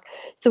coming back.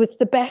 So it's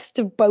the best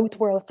of both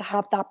worlds to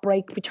have that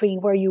break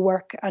between where you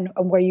work and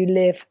where you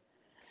live.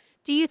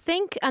 Do you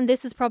think, and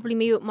this is probably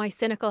me with my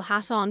cynical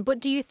hat on,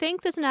 but do you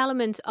think there's an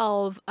element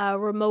of a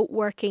remote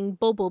working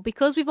bubble?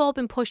 Because we've all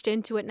been pushed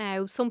into it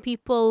now, some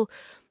people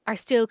are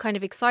still kind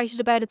of excited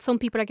about it. Some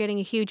people are getting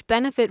a huge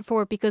benefit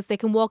for it because they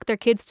can walk their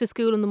kids to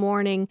school in the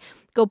morning,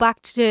 go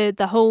back to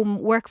the home,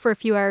 work for a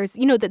few hours.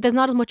 There's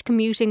not as much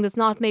commuting. There's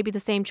not maybe the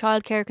same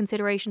childcare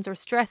considerations or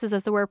stresses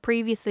as there were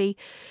previously.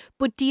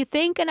 But do you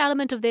think an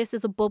element of this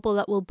is a bubble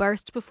that will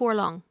burst before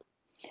long?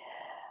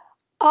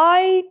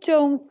 I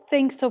don't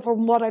think so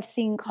from what I've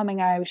seen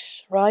coming out,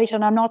 right?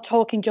 And I'm not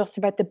talking just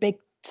about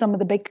some of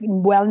the big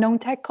well-known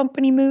tech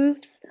company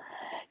moves.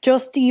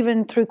 Just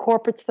even through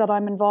corporates that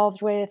I'm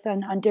involved with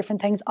and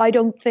different things, I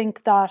don't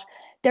think that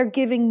they're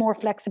giving more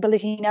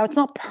flexibility. Now, it's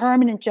not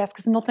permanent, Jess,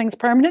 because nothing's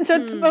permanent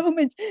at the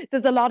moment.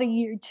 There's a lot of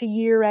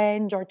year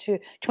end or to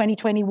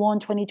 2021,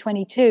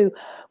 2022.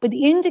 But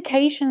the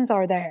indications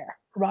are there,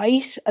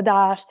 right,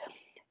 that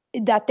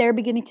they're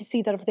beginning to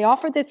see that if they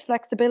offer this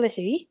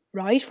flexibility,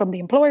 right, from the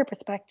employer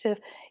perspective,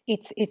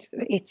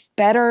 it's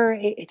better,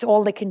 it's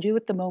all they can do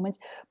at the moment.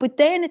 But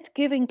then it's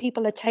giving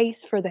people a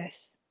taste for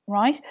this.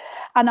 Right.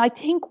 And I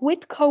think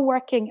with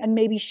co-working and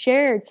maybe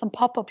some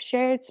pop-up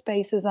shared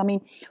spaces, I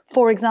mean,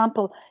 for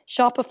example,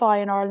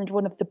 Shopify in Ireland,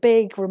 one of the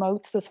big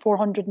remotes, there's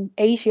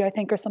 480, I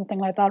think, or something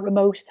like that,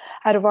 remote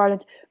out of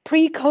Ireland.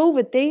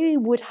 Pre-COVID, they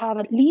would have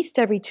at least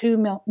every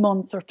 2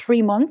 months or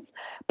 3 months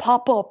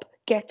pop-up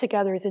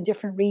get-togethers in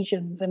different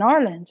regions in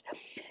Ireland.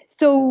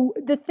 So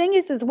the thing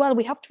is as well,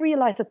 we have to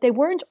realize that they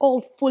weren't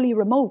all fully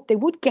remote. They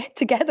would get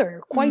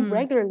together quite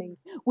regularly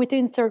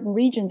within certain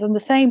regions, and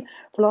the same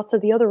for lots of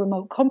the other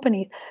remote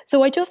companies.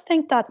 So I just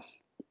think that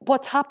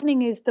what's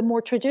happening is the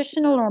more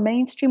traditional or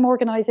mainstream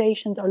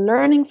organizations are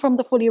learning from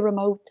the fully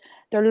remote.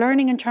 They're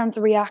learning in terms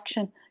of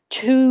reaction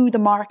to the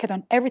market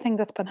and everything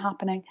that's been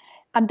happening.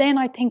 And then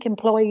I think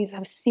employees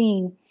have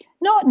seen,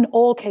 not in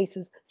all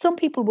cases, some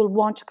people will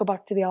want to go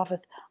back to the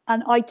office,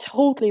 and I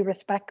totally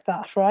respect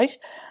that, right?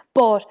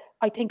 But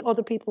I think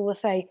other people will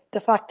say the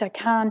fact I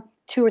can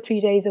 2 or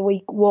 3 days a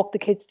week walk the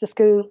kids to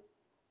school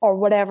or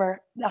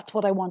whatever, that's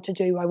what I want to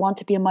do. I want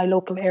to be in my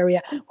local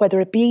area,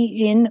 whether it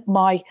be in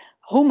my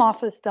home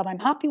office that I'm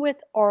happy with,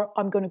 or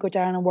I'm going to go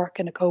down and work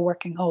in a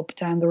co-working hub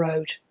down the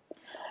road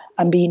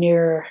and be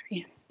near.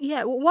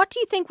 Yeah. What do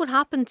you think would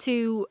happen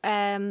to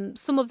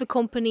some of the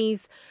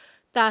companies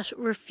that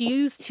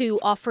refuse to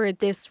offer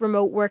this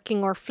remote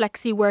working or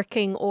flexi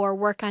working or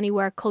work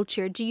anywhere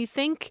culture? Do you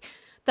think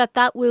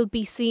that will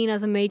be seen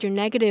as a major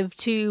negative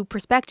to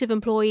prospective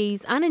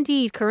employees and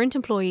indeed current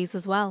employees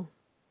as well?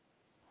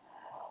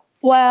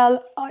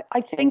 Well,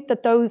 I think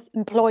that those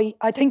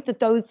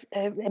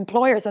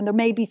employers, and there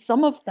may be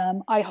some of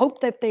them, I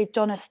hope that they've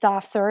done a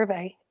staff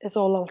survey, is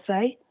all I'll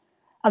say.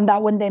 And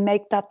that when they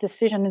make that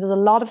decision, and there's a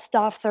lot of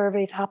staff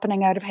surveys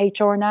happening out of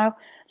HR now,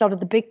 a lot of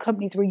the big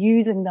companies were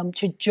using them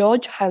to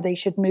judge how they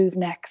should move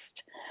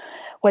next,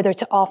 whether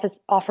to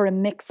offer a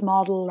mixed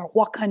model or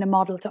what kind of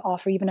model to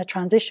offer, even a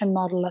transition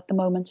model at the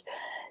moment.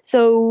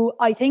 So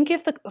I think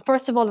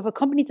first of all, if a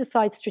company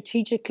decides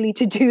strategically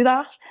to do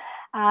that,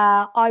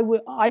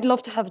 I'd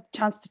love to have a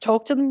chance to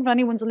talk to them if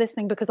anyone's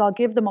listening, because I'll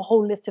give them a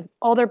whole list of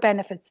other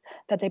benefits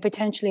that they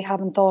potentially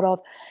haven't thought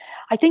of.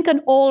 I think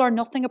an all or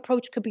nothing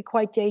approach could be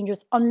quite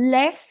dangerous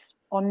unless,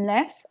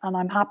 and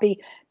I'm happy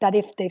that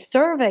if they've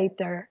surveyed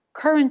their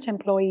current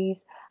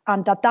employees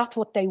and that's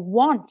what they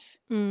want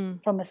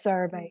from a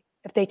survey,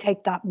 if they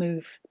take that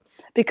move.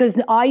 Because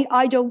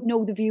I don't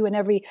know the view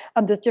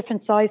and there's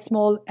different size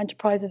small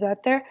enterprises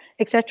out there,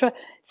 etc.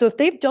 So if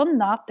they've done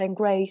that, then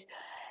great.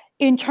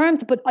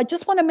 But I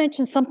just want to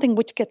mention something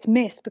which gets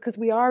missed because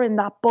we are in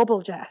that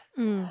bubble, Jess.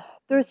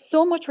 There's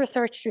so much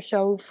research to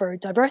show for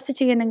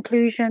diversity and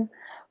inclusion,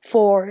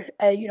 for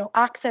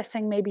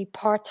accessing maybe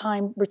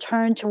part-time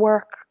return to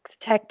work,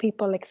 tech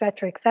people,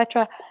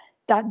 etc.,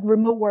 that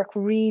remote work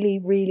really,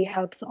 really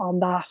helps on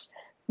that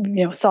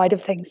side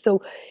of things.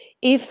 So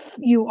if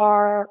you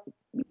are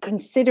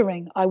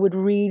considering, I would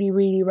really,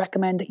 really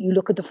recommend that you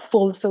look at the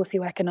full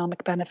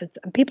socioeconomic benefits.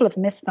 And people have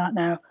missed that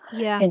now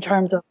in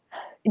terms of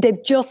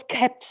they've just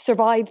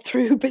survived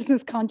through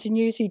business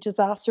continuity,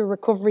 disaster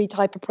recovery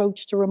type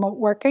approach to remote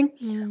working.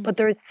 But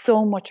there is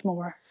so much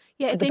more.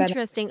 Yeah, it's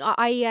interesting.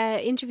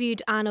 I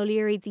interviewed Anne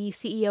O'Leary, the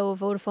CEO of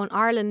Vodafone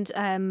Ireland,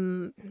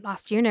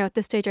 last year now at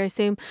this stage,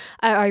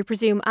 I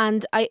presume.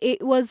 And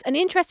it was an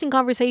interesting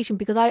conversation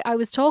because I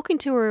was talking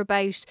to her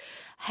about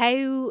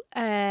how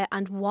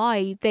and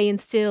why they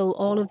instill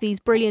all of these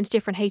brilliant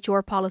different HR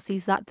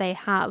policies that they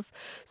have.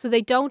 So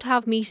they don't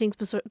have meetings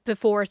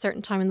before a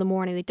certain time in the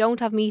morning. They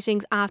don't have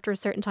meetings after a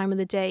certain time of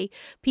the day.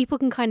 People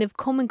can kind of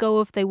come and go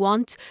if they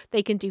want.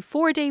 They can do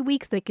 4-day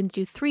weeks. They can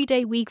do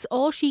 3-day weeks.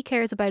 All she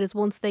cares about is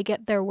once they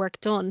get their work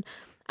done.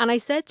 And I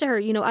said to her,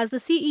 as the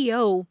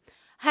CEO,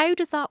 how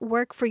does that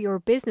work for your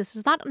business?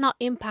 Does that not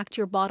impact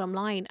your bottom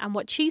line? And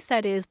what she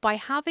said is by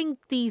having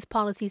these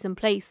policies in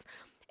place,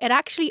 it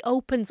actually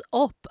opens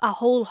up a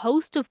whole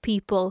host of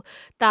people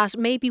that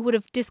maybe would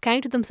have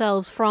discounted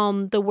themselves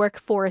from the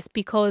workforce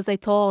because they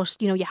thought,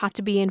 you had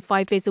to be in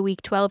 5 days a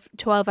week, 12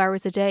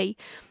 hours a day.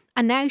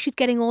 And now she's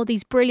getting all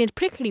these brilliant,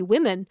 particularly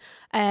women,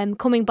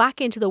 coming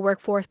back into the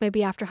workforce,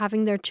 maybe after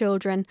having their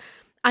children,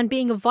 and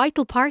being a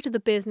vital part of the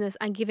business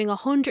and giving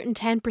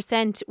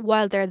 110%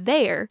 while they're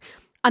there,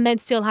 and then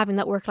still having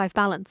that work-life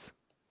balance.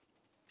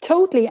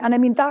 Totally. And I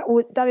mean,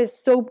 that is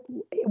so,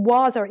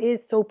 was or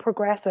is so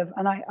progressive,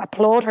 and I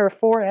applaud her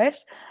for it.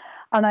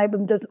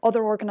 And there's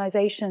other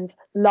organizations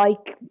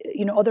like,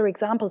 other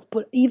examples,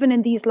 but even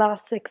in these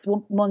last 6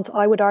 months,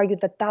 I would argue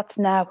that that's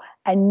now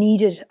a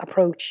needed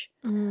approach,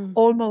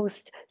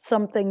 almost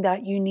something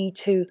that you need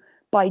to,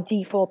 by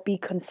default, be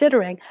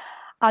considering.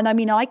 And I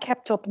mean, I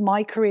kept up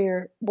my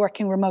career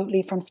working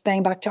remotely from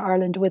Spain back to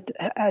Ireland with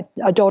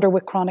a daughter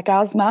with chronic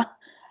asthma.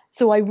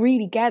 So I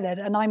really get it.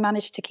 And I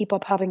managed to keep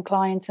up having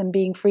clients and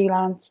being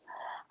freelance.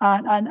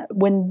 And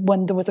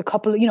when there was a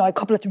couple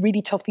of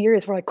really tough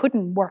years where I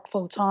couldn't work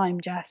full time,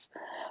 Jess,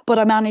 but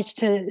I managed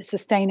to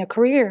sustain a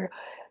career.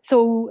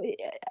 So,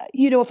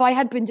 if I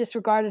had been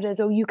disregarded as,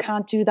 you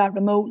can't do that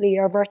remotely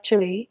or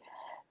virtually,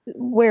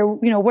 where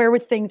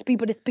would things be?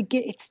 But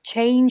it's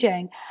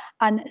changing,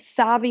 and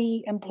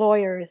savvy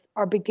employers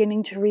are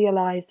beginning to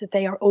realize that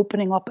they are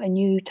opening up a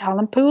new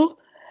talent pool.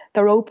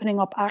 They're opening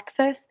up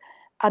access.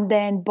 And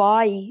then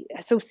by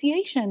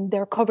association,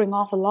 they're covering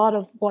off a lot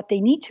of what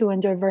they need to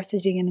in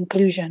diversity and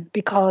inclusion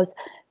because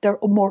they're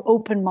more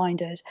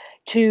open-minded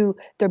to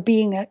there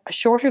being a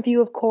shorter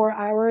view of core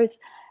hours,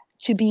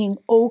 to being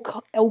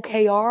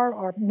OKR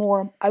or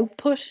more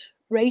output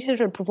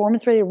rated or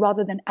performance rated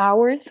rather than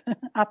hours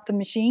at the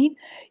machine.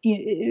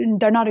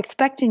 They're not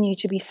expecting you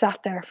to be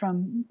sat there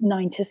from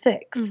 9 to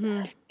 6.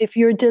 Mm-hmm. If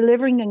you're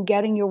delivering and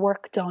getting your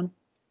work done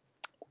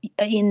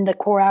in the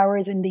core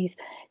hours in these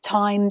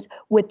times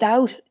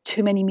without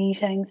too many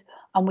meetings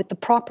and with the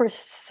proper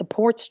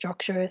support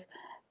structures,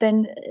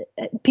 then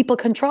people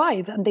can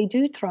thrive, and they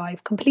do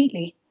thrive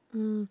completely.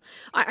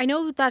 I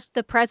know that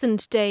the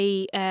present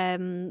day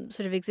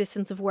sort of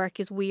existence of work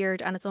is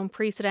weird and it's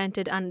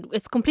unprecedented and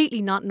it's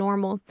completely not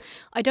normal.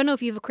 I don't know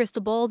if you have a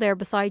crystal ball there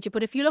beside you,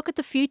 but if you look at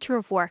the future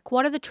of work,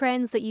 what are the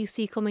trends that you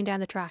see coming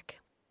down the track?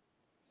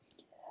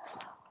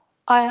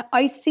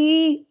 I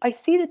see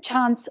the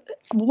chance.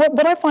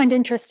 What I find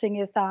interesting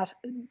is that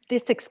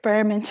this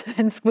experiment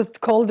was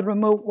called the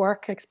remote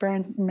work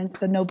experiment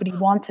that nobody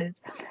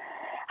wanted,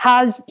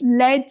 has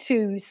led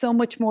to so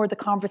much more the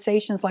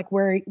conversations like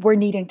we're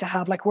needing to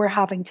have, like we're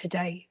having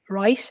today,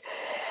 right?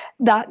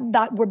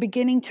 That we're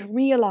beginning to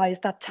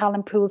realize that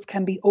talent pools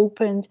can be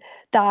opened,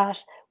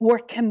 that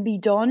work can be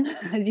done,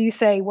 as you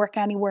say, work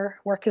anywhere.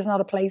 Work is not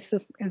a place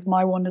is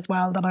my one as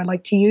well that I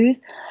like to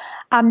use,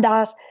 and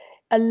that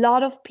a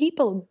lot of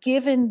people,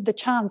 given the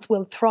chance,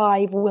 will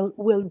thrive,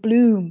 will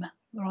bloom,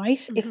 right?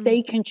 Mm-hmm. If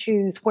they can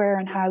choose where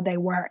and how they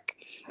work.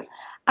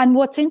 And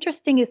what's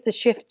interesting is the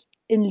shift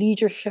in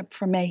leadership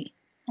for me,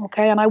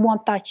 okay? And I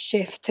want that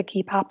shift to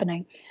keep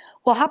happening.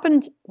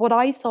 What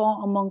I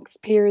saw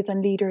amongst peers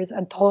and leaders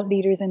and thought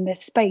leaders in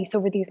this space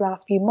over these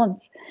last few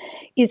months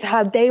is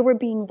how they were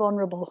being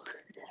vulnerable,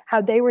 how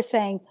they were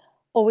saying,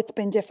 oh, it's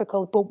been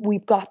difficult, but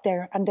we've got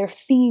there, and they're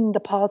seeing the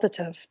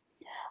positive.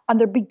 And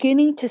they're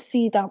beginning to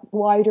see that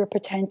wider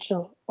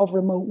potential of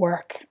remote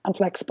work and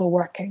flexible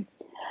working.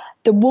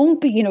 There won't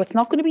be, it's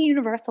not going to be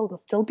universal. There'll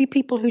still be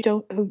people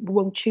who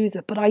won't choose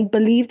it, but I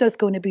believe there's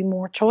going to be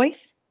more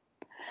choice.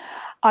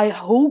 I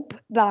hope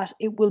that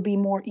it will be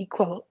more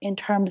equal in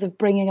terms of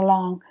bringing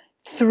along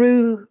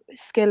through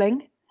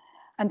skilling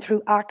and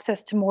through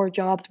access to more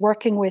jobs,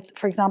 working with,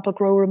 for example,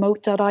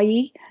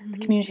 growremote.ie, the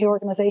community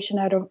organisation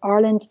out of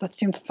Ireland that's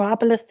doing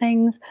fabulous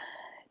things.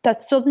 That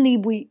suddenly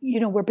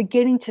we're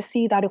beginning to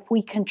see that if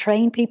we can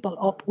train people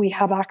up, we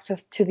have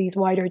access to these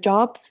wider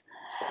jobs.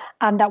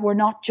 and that we're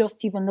not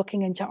just even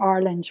looking into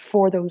Ireland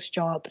for those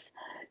jobs.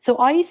 So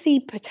I see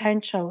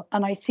potential,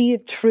 and I see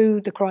it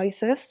through the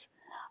crisis.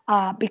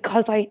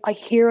 Because I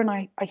hear and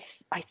I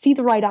see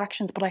the right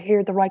actions, but I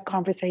hear the right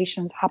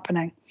conversations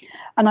happening.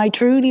 And I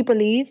truly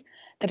believe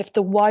that if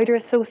the wider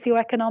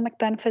socioeconomic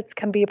benefits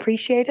can be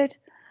appreciated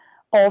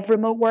of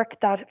remote work,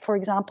 that, for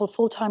example,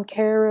 full-time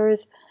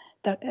carers,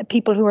 that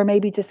people who are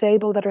maybe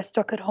disabled that are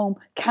stuck at home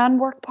can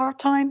work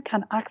part-time,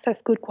 can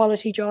access good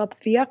quality jobs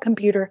via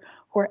computer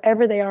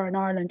wherever they are in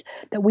Ireland,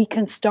 that we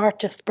can start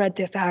to spread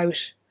this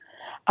out,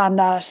 and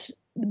that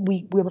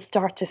we will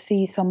start to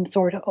see some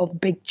sort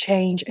of big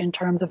change in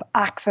terms of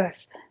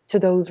access to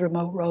those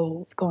remote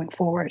roles going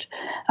forward.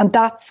 And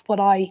that's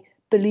what I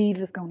believe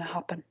is going to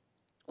happen.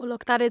 Well,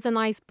 look, that is a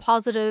nice,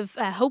 positive,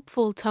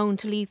 hopeful tone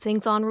to leave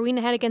things on.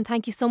 Rowena Hennigan,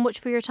 thank you so much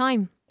for your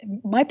time.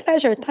 My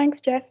pleasure. Thanks,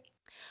 Jess.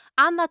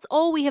 And that's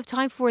all we have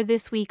time for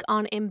this week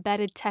on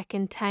Embedded Tech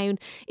in Town.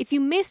 If you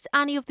missed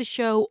any of the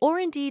show, or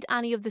indeed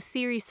any of the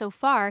series so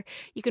far,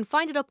 you can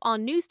find it up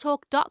on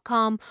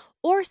newstalk.com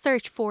or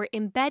search for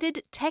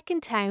Embedded Tech in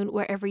Town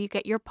wherever you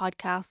get your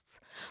podcasts.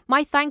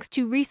 My thanks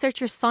to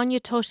researcher Sonia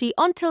Tutty.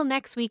 Until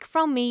next week,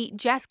 from me,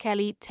 Jess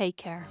Kelly, take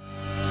care.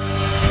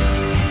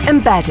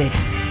 Embedded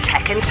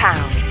Tech in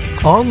Town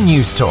on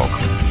Newstalk.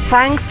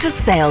 Thanks to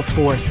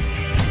Salesforce.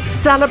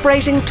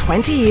 Celebrating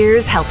 20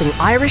 years helping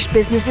Irish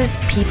businesses,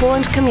 people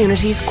and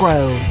communities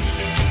grow.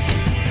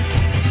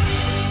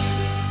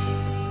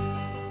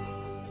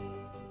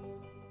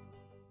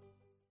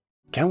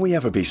 Can we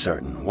ever be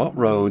certain what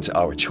roads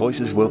our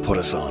choices will put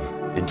us on?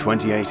 In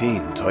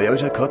 2018,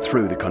 Toyota cut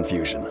through the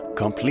confusion,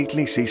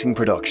 completely ceasing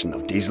production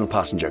of diesel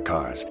passenger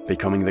cars,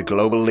 becoming the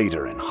global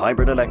leader in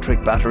hybrid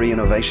electric battery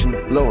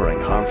innovation, lowering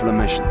harmful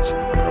emissions,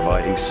 and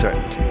providing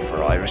certainty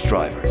for Irish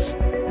drivers.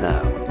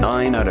 Now,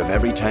 9 out of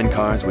every 10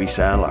 cars we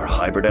sell are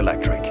hybrid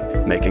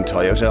electric, making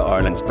Toyota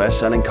Ireland's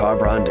best-selling car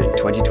brand in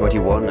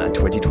 2021 and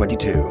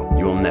 2022.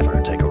 You'll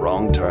never take a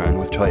wrong turn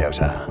with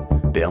Toyota.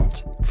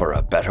 Built for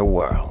a better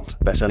world.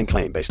 Best-selling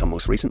claim based on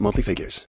most recent monthly figures.